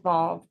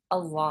involve a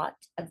lot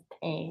of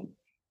pain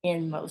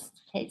in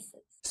most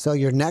cases. So,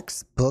 your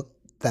next book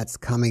that's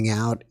coming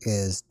out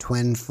is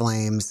Twin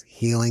Flames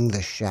Healing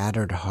the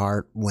Shattered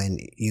Heart When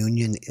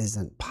Union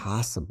Isn't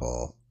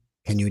Possible.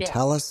 Can you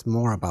tell us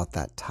more about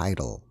that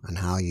title and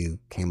how you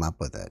came up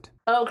with it?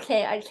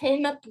 Okay, I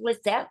came up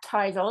with that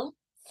title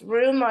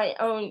through my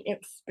own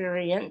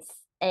experience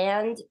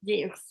and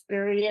the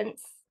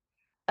experience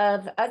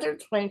of other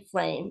twin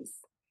flames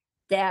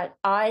that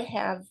I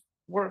have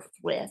worked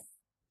with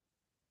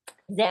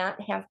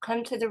that have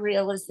come to the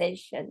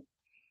realization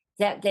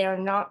that they are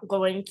not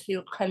going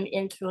to come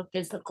into a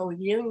physical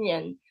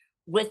union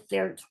with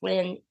their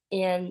twin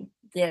in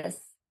this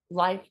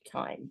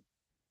lifetime.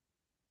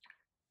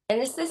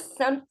 And this is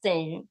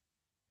something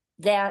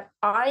that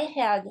I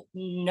had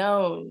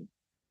known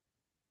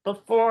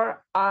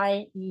before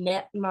I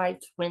met my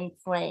twin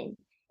flame.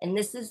 And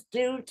this is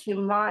due to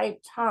my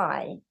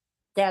tie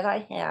that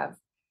I have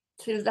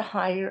to the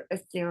higher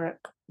etheric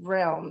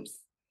realms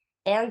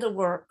and the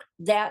work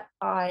that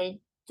I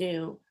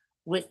do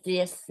with the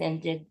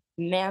ascended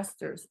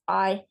masters.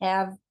 I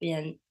have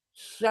been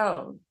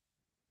shown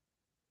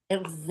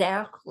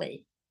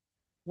exactly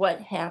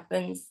what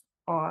happens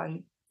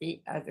on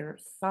the other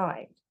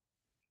side.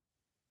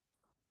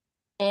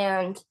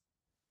 And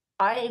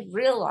I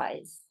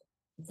realize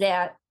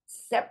that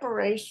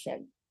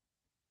separation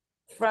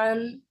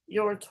from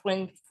your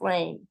twin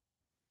flame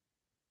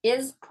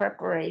is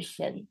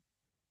preparation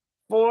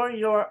for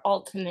your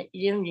ultimate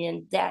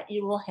union that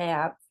you will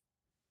have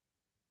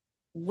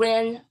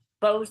when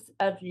both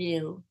of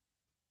you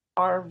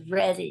are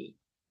ready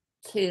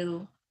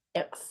to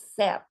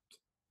accept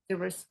the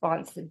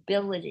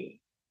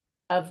responsibility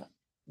of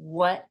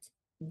what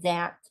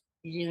that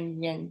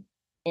union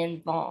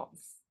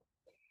involves.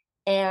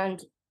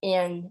 And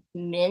in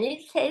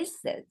many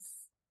cases,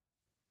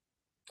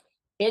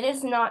 it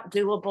is not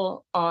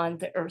doable on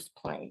the earth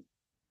plane.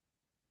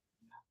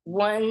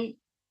 One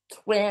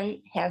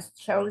twin has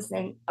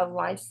chosen a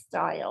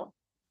lifestyle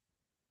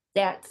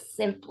that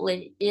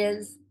simply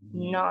is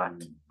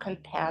not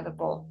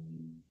compatible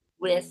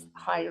with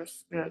higher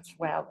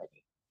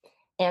spirituality.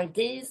 And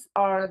these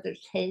are the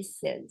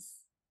cases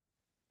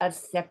of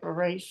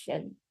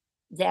separation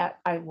that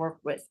I work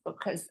with,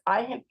 because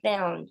I have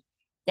found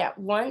that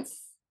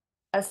once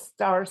a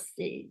star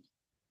seed,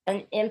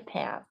 an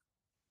empath,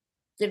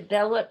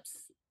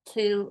 develops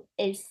to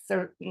a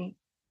certain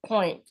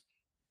point,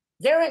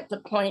 they're at the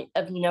point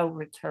of no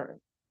return.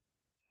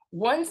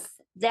 Once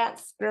that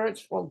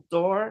spiritual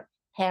door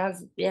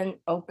has been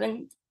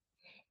opened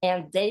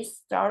and they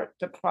start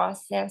the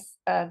process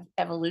of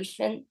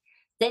evolution,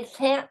 they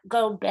can't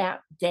go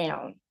back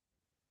down.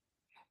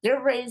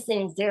 They're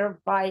raising their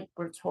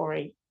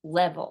vibratory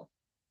level,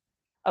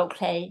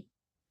 okay?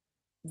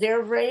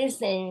 They're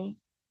raising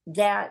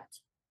that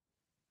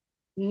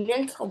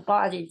mental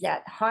body,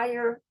 that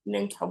higher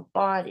mental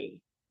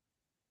body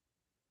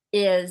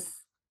is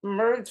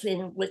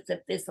merging with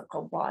the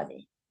physical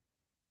body.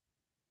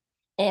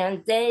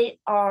 And they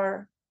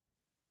are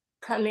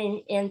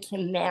coming into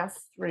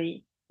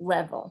mastery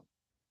level.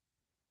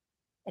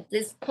 At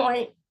this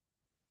point,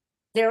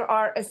 there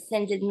are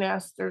ascended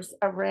masters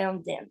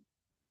around them.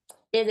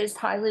 It is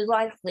highly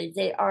likely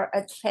they are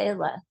a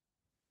chela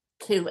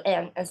to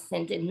an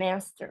ascended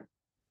master.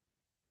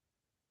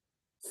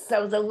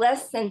 So the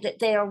lesson that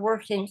they are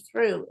working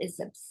through is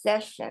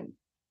obsession,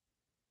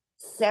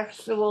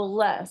 sexual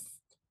lust,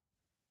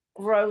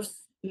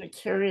 gross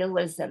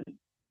materialism,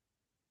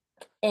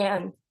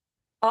 and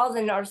all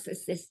the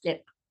narcissistic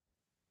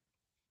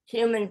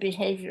human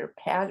behavior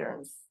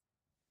patterns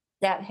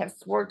that have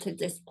thwarted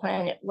this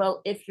planet.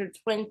 Well, if your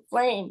twin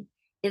flame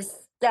is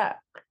stuck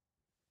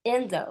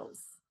in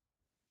those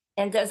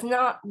and does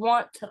not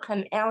want to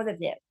come out of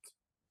it,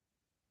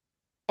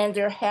 and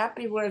they're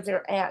happy where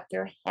they're at,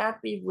 they're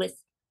happy with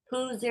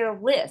who they're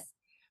with,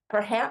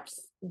 perhaps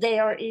they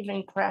are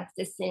even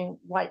practicing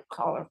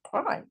white-collar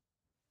crime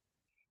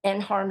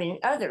and harming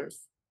others,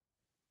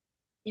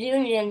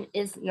 union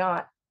is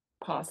not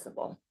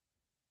possible.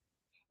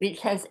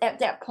 Because at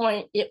that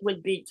point, it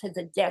would be to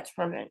the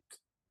detriment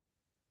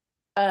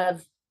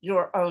of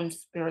your own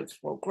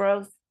spiritual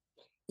growth.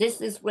 This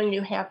is when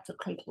you have to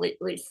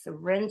completely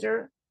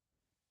surrender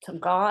to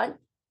God,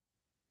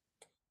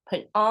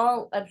 put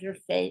all of your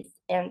faith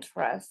and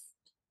trust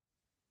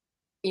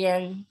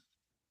in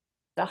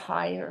the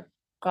higher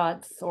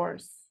God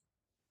source,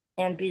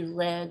 and be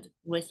led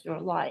with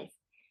your life.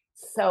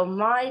 So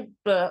my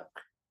book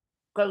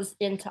goes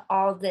into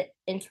all the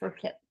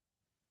intricate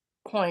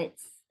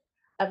points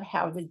of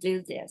how to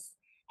do this,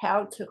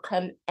 how to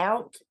come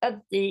out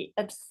of the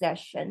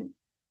obsession,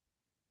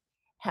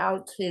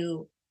 how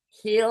to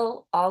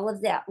heal all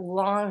of that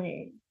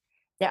longing,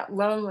 that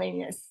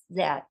loneliness,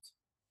 that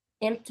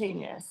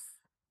emptiness,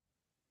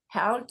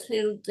 how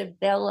to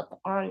develop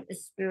on a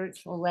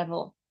spiritual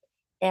level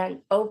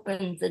and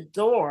open the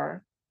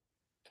door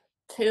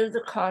to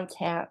the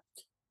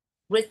contact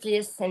with the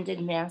ascended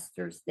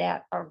masters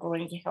that are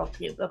going to help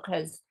you.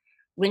 Because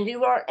when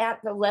you are at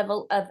the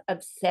level of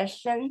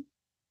obsession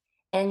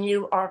and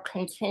you are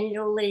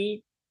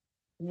continually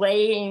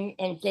weighing,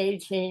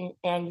 engaging,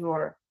 and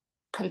you're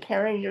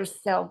comparing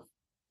yourself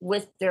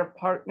with their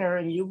partner,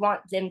 and you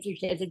want them to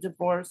get a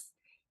divorce,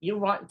 you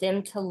want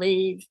them to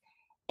leave,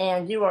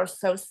 and you are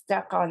so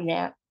stuck on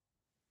that,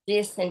 the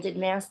ascended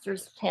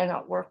masters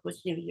cannot work with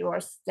you. You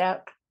are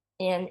stuck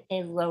in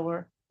a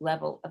lower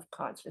level of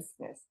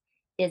consciousness.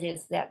 It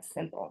is that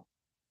simple.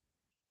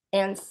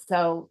 And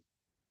so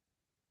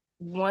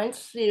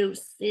once you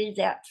see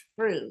that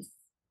truth,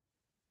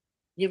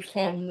 you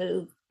can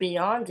move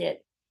beyond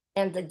it,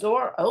 and the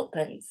door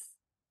opens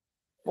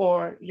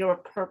for your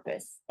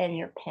purpose and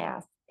your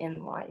path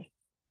in life.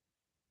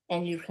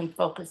 And you can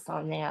focus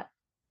on that.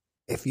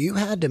 If you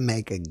had to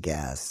make a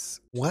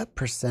guess, what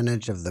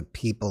percentage of the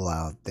people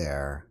out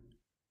there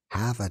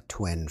have a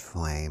twin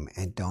flame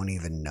and don't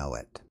even know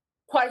it?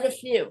 Quite a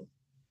few.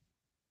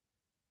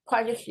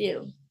 Quite a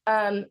few.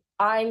 I'm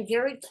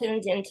very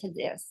tuned into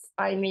this.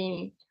 I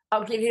mean,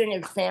 I'll give you an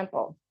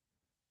example.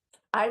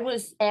 I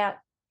was at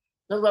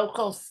the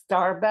local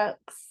Starbucks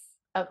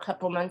a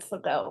couple months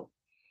ago,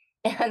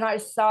 and I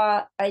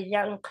saw a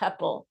young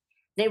couple.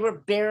 They were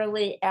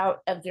barely out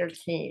of their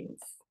teens,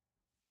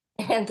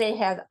 and they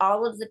had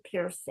all of the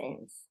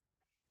piercings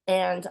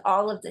and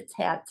all of the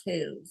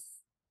tattoos,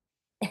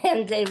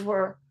 and they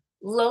were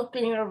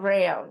loping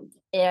around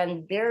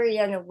and very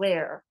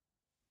unaware,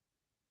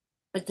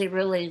 but they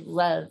really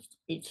loved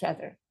each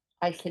other.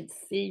 I could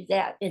see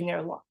that in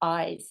their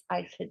eyes.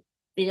 I could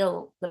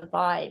feel the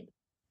vibe.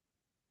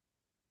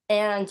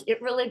 And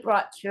it really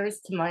brought tears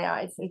to my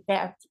eyes. In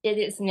fact, it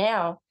is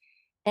now.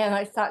 And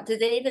I thought, do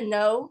they even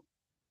know?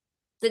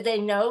 Do they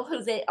know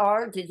who they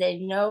are? Do they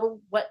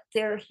know what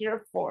they're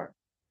here for?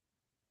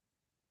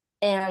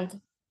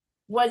 And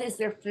what is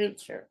their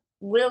future?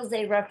 Will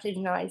they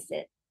recognize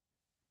it?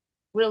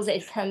 Will they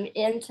come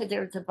into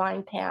their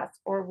divine path,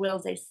 or will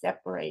they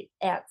separate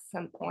at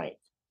some point?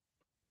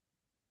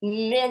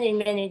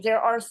 Many, there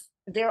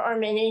are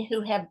many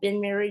who have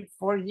been married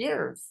for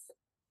years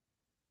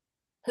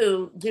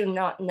who do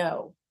not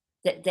know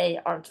that they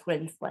are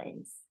twin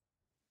flames.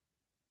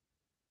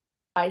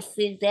 I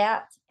see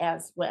that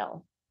as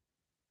well.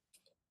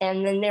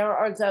 And then there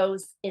are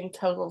those in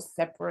total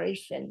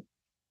separation.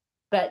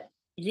 But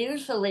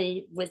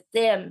usually with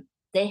them,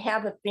 they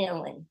have a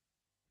feeling.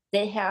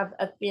 They have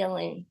a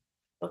feeling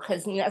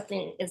because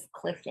nothing is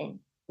clicking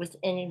with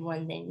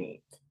anyone they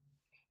meet.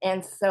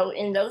 And so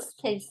in those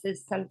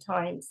cases,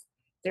 sometimes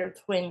their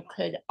twin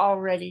could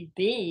already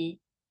be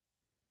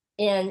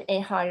in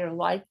a higher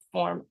life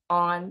form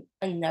on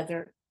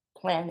another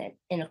planet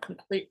in a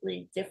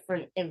completely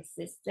different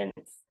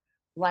existence,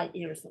 light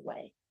years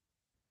away.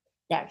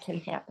 That can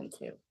happen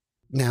too.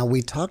 Now,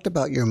 we talked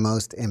about your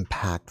most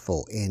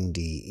impactful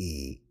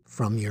NDE.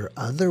 From your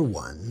other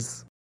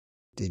ones,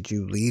 did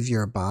you leave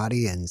your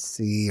body and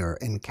see or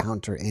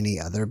encounter any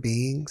other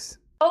beings?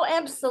 Oh,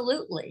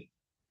 absolutely.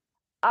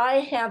 I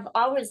have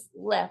always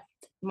left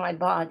my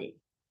body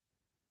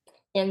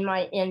in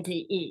my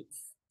NDEs.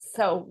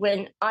 So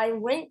when I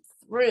went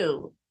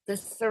through the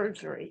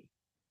surgery,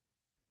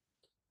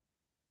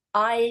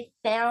 I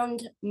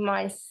found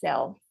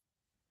myself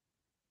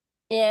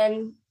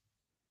in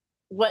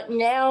what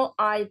now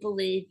I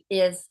believe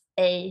is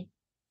a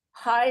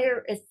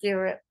higher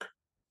etheric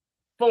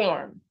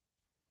form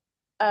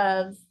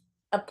of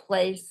a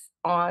place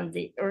on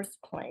the earth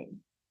plane.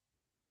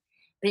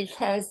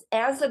 Because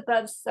as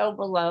above, so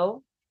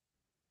below,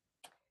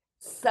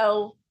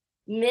 so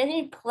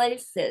many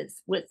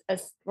places with a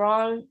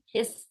strong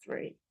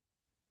history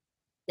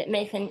that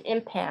make an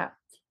impact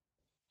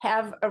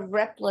have a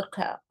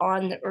replica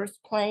on the earth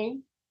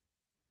plane,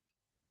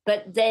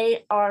 but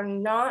they are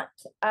not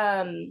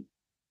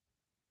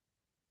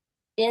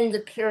in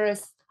the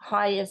purest,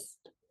 highest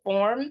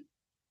form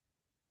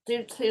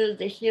due to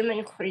the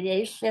human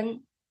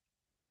creation,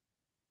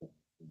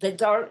 the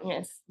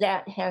darkness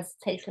that has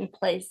taken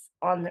place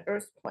on the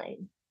earth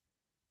plane.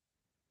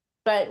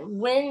 But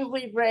when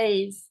we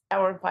raise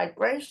our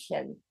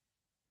vibration,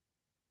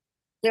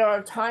 there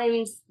are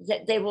times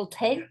that they will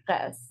take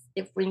us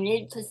if we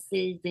need to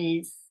see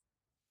these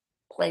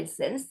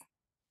places.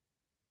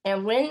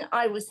 And when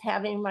I was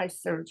having my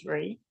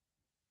surgery,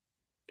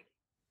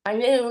 I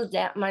knew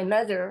that my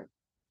mother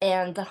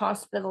and the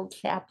hospital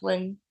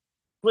chaplain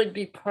would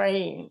be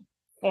praying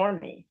for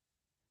me.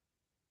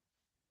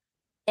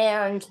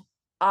 And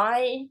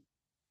I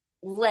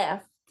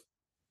left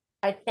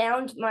I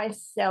found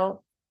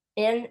myself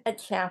in a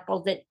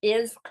chapel that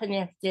is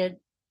connected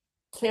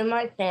to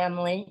my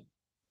family.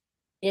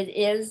 It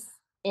is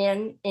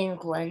in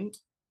England.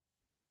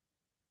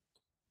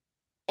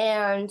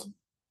 And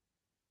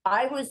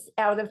I was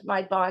out of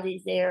my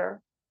body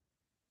there.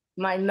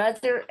 My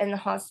mother and the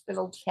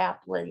hospital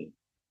chaplain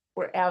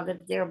were out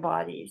of their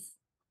bodies.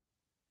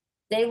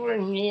 They were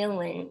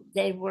kneeling,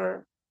 they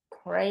were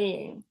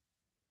praying.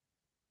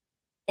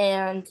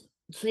 And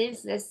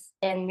Jesus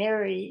and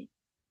Mary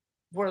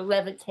were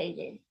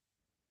levitating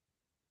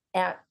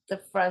at the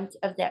front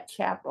of that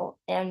chapel,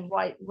 and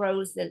white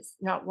roses,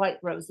 not white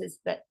roses,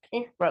 but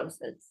pink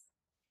roses,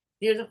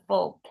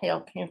 beautiful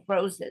pale pink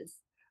roses,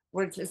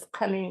 were just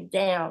coming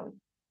down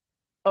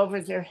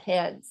over their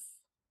heads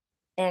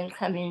and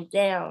coming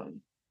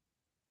down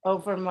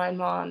over my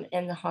mom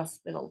and the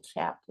hospital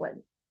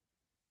chaplain.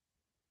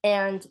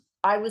 And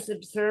I was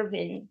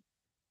observing,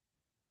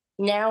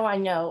 now I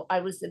know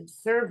I was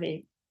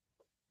observing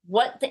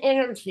what the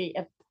energy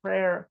of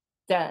prayer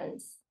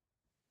does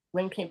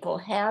when people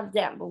have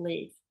that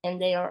belief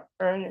and they are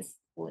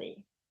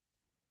earnestly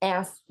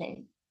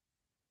asking.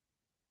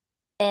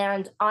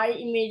 And I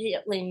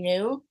immediately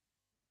knew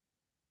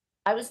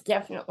I was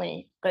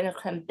definitely going to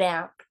come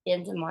back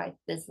into my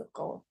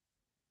physical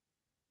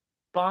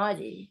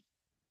body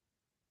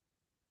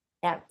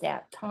at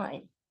that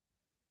time.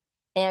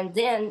 And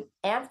then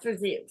after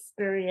the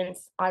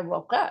experience, I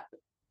woke up,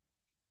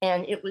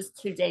 and it was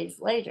 2 days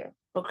later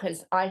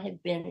because I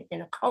had been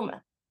in a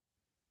coma.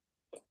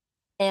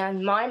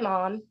 And my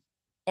mom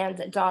and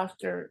the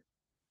doctor,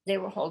 they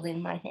were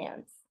holding my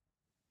hands.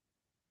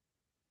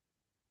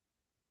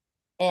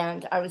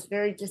 And I was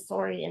very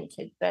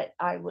disoriented, but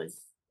I was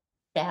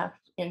back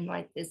in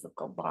my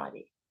physical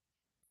body.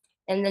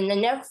 And then the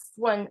next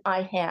one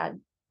I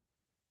had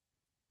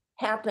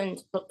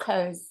happened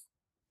because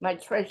my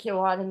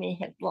tracheotomy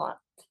had blocked.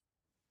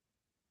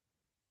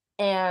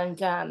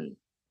 And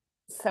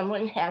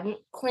someone hadn't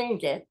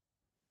cleaned it.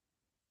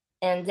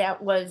 And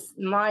that was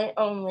my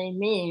only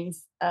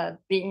means of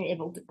being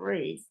able to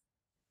breathe.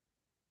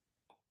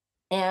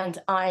 And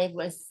I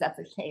was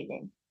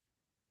suffocating.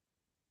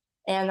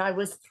 And I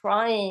was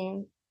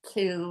trying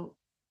to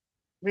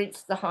reach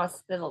the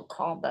hospital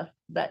call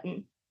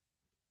button.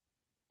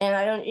 And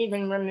I don't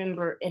even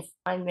remember if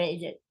I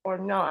made it or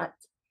not,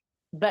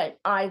 but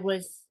I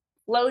was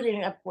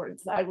floating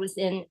upwards. I was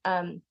in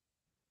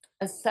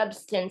a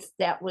substance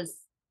that was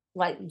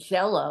like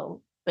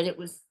jello, but it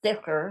was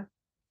thicker.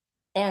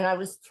 And I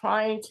was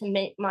trying to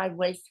make my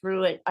way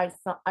through it.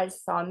 I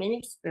saw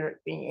many spirit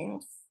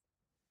beings.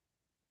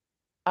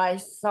 I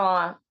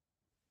saw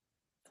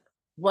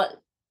what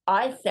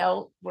I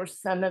felt were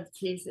some of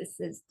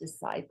Jesus's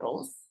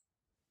disciples,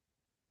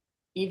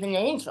 even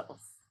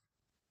angels.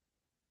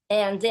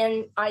 And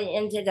then I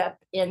ended up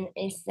in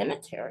a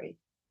cemetery.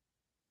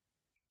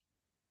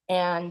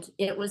 And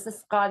it was a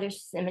Scottish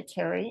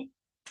cemetery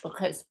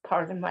because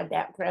part of my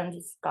background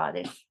is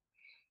Scottish.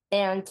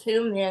 And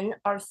two men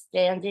are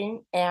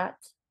standing at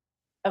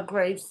a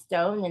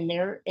gravestone, and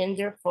they're in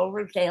their full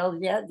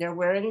regalia. They're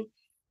wearing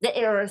the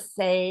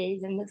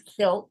aerosade and the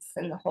kilts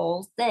and the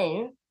whole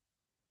thing.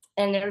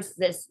 And there's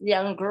this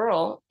young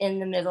girl in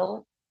the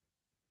middle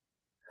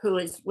who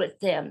is with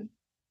them.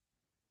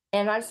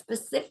 And I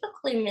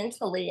specifically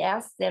mentally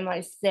asked them,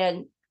 I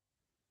said,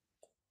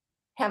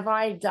 have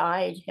I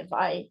died? Have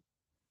I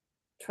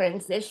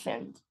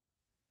transitioned?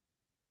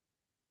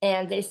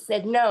 And they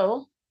said,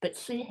 no, but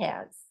she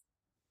has.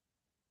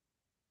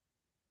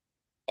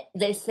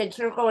 They said,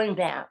 you're going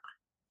back.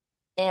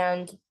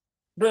 And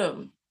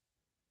boom,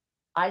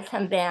 I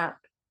come back,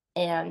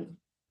 and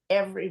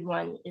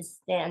everyone is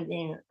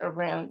standing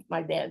around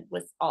my bed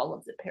with all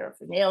of the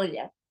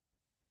paraphernalia.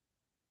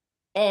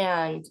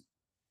 And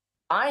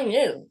I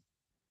knew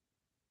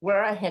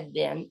where I had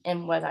been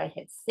and what I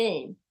had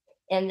seen.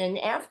 And then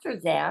after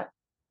that,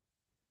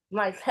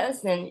 my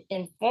cousin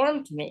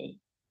informed me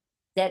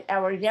that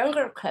our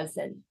younger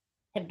cousin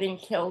had been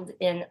killed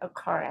in a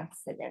car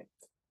accident.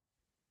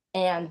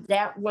 And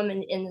that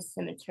woman in the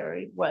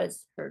cemetery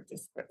was her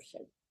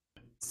description.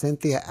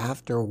 Cynthia,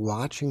 after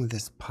watching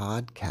this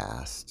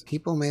podcast,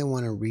 people may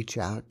want to reach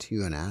out to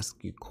you and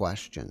ask you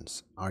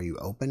questions. Are you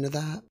open to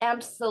that?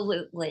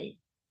 Absolutely.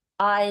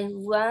 I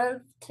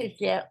love to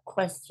get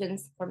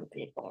questions from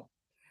people.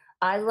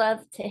 I love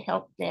to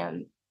help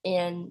them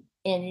in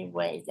any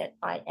way that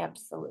I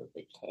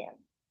absolutely can.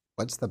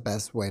 What's the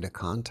best way to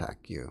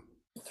contact you?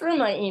 Through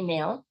my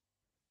email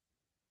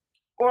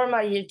or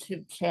my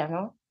YouTube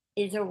channel,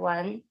 either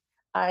one.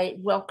 I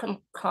welcome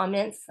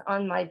comments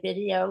on my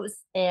videos,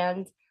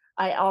 and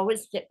I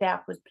always get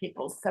back with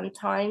people.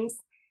 Sometimes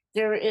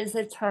there is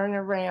a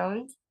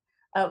turnaround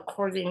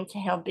according to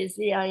how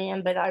busy I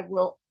am, but I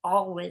will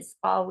always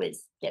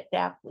get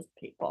back with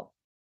people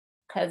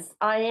because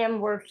I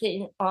am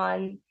working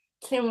on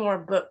 2 more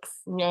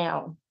books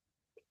now.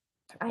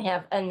 I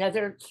have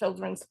another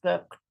children's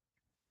book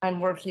I'm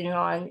working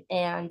on,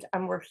 and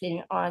I'm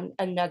working on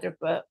another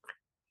book.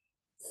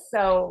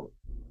 So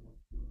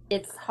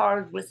It's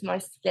hard with my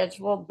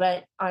schedule,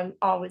 but I'm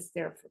always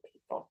there for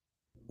people.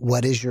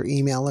 What is your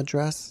email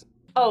address?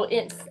 Oh,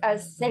 it's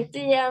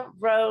Cynthia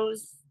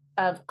Rose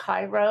of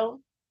Cairo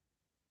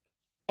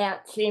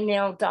at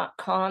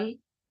gmail.com.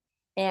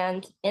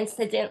 And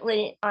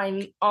incidentally,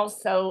 I'm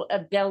also a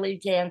belly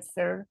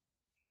dancer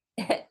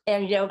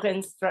and yoga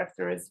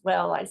instructor as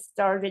well. I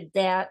started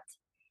that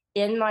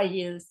in my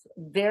youth,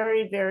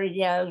 very, very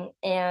young.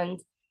 And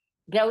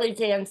belly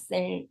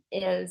dancing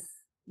is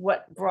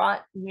what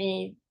brought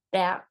me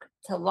back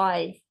to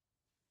life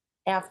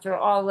after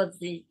all of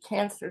the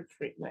cancer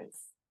treatments,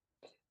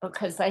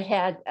 because I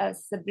had a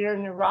severe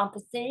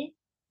neuropathy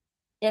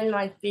in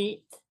my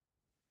feet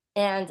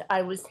and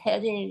I was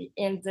heading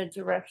in the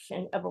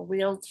direction of a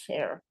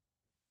wheelchair.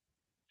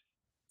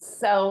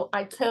 So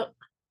I took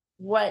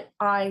what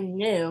I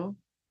knew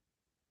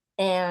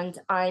and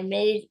I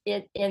made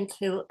it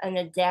into an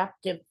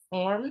adaptive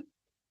form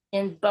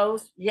in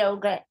both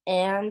yoga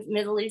and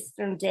Middle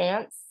Eastern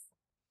dance.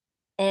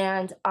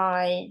 And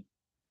I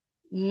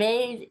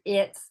made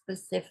it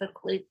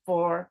specifically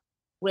for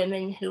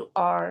women who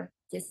are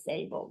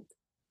disabled,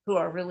 who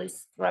are really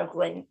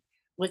struggling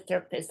with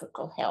their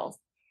physical health.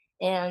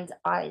 And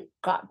I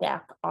got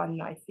back on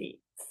my feet.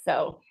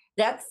 So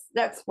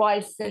that's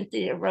why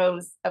Cynthia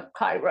Rose of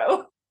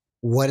Cairo.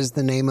 What is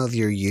the name of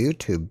your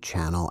YouTube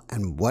channel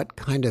and what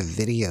kind of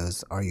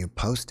videos are you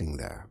posting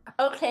there?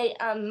 Okay,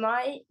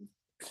 my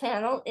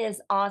channel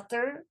is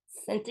author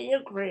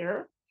Cynthia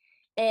Greer,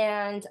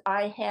 and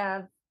I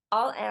have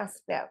all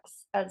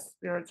aspects of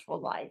spiritual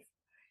life.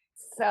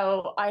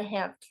 So I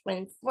have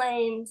twin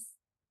flames,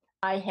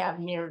 I have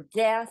near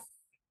death,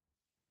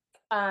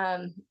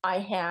 I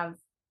have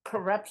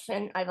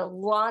corruption. I have a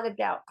lot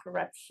about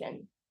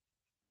corruption.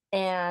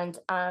 And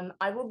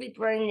I will be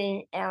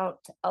bringing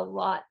out a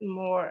lot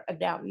more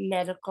about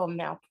medical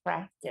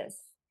malpractice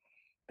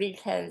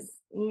because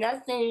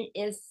nothing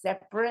is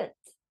separate.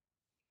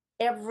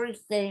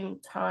 Everything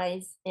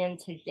ties in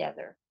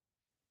together.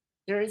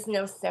 There is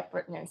no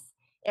separateness.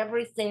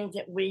 Everything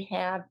that we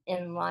have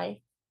in life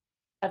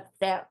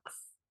affects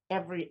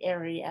every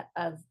area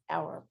of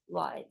our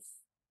lives.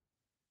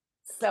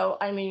 So,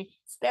 I mean,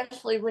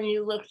 especially when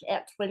you look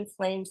at twin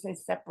flames and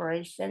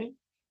separation,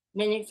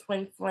 many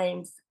twin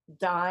flames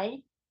die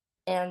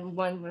and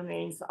one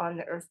remains on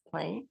the earth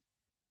plane.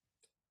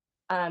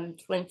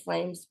 Twin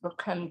flames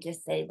become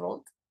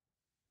disabled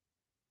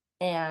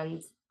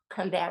and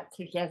come back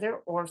together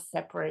or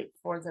separate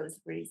for those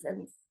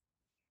reasons.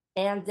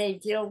 And they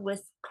deal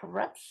with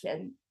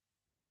corruption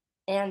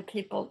and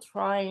people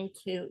trying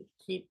to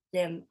keep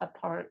them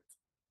apart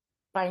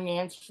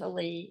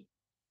financially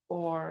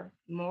or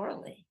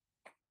morally.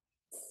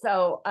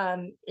 So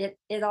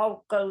it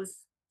all goes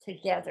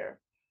together.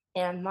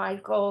 And my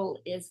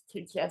goal is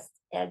to just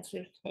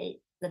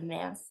educate the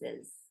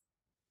masses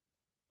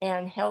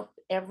and help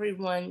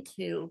everyone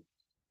to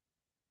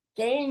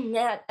gain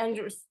that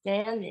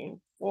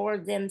understanding for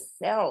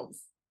themselves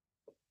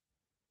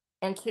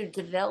and to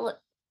develop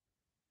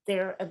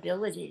their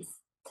abilities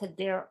to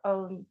their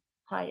own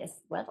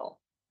highest level.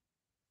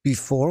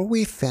 Before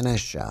we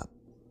finish up,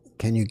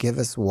 can you give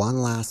us one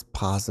last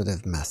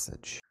positive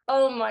message?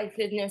 Oh my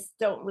goodness,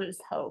 don't lose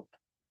hope.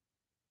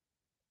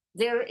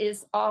 There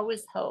is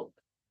always hope.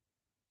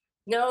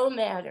 No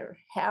matter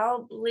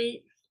how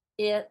bleak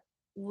it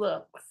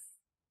looks,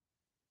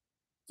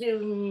 do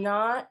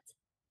not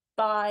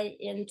buy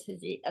into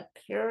the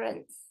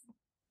appearance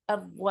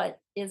of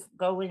what is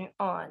going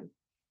on.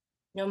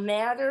 No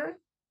matter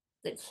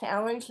the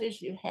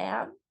challenges you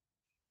have,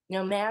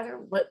 no matter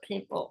what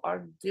people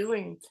are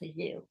doing to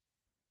you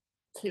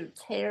to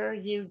tear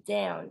you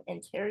down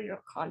and tear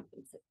your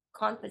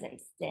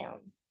confidence down,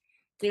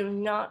 do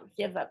not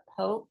give up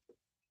hope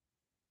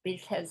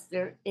because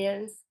there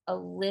is a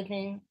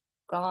living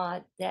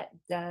God that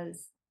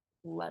does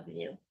love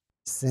you.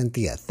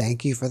 Cynthia,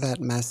 thank you for that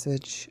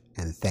message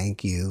and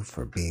thank you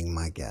for being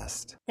my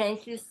guest.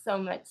 Thank you so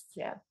much,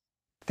 Jeff.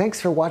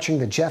 Thanks for watching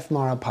the Jeff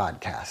Mara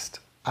podcast.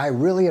 I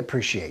really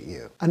appreciate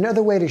you.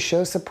 Another way to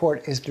show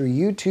support is through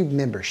YouTube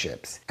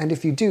memberships. And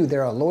if you do,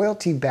 there are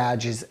loyalty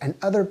badges and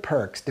other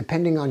perks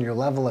depending on your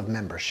level of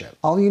membership.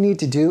 All you need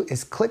to do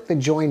is click the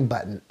join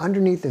button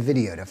underneath the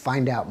video to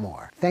find out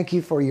more. Thank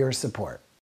you for your support.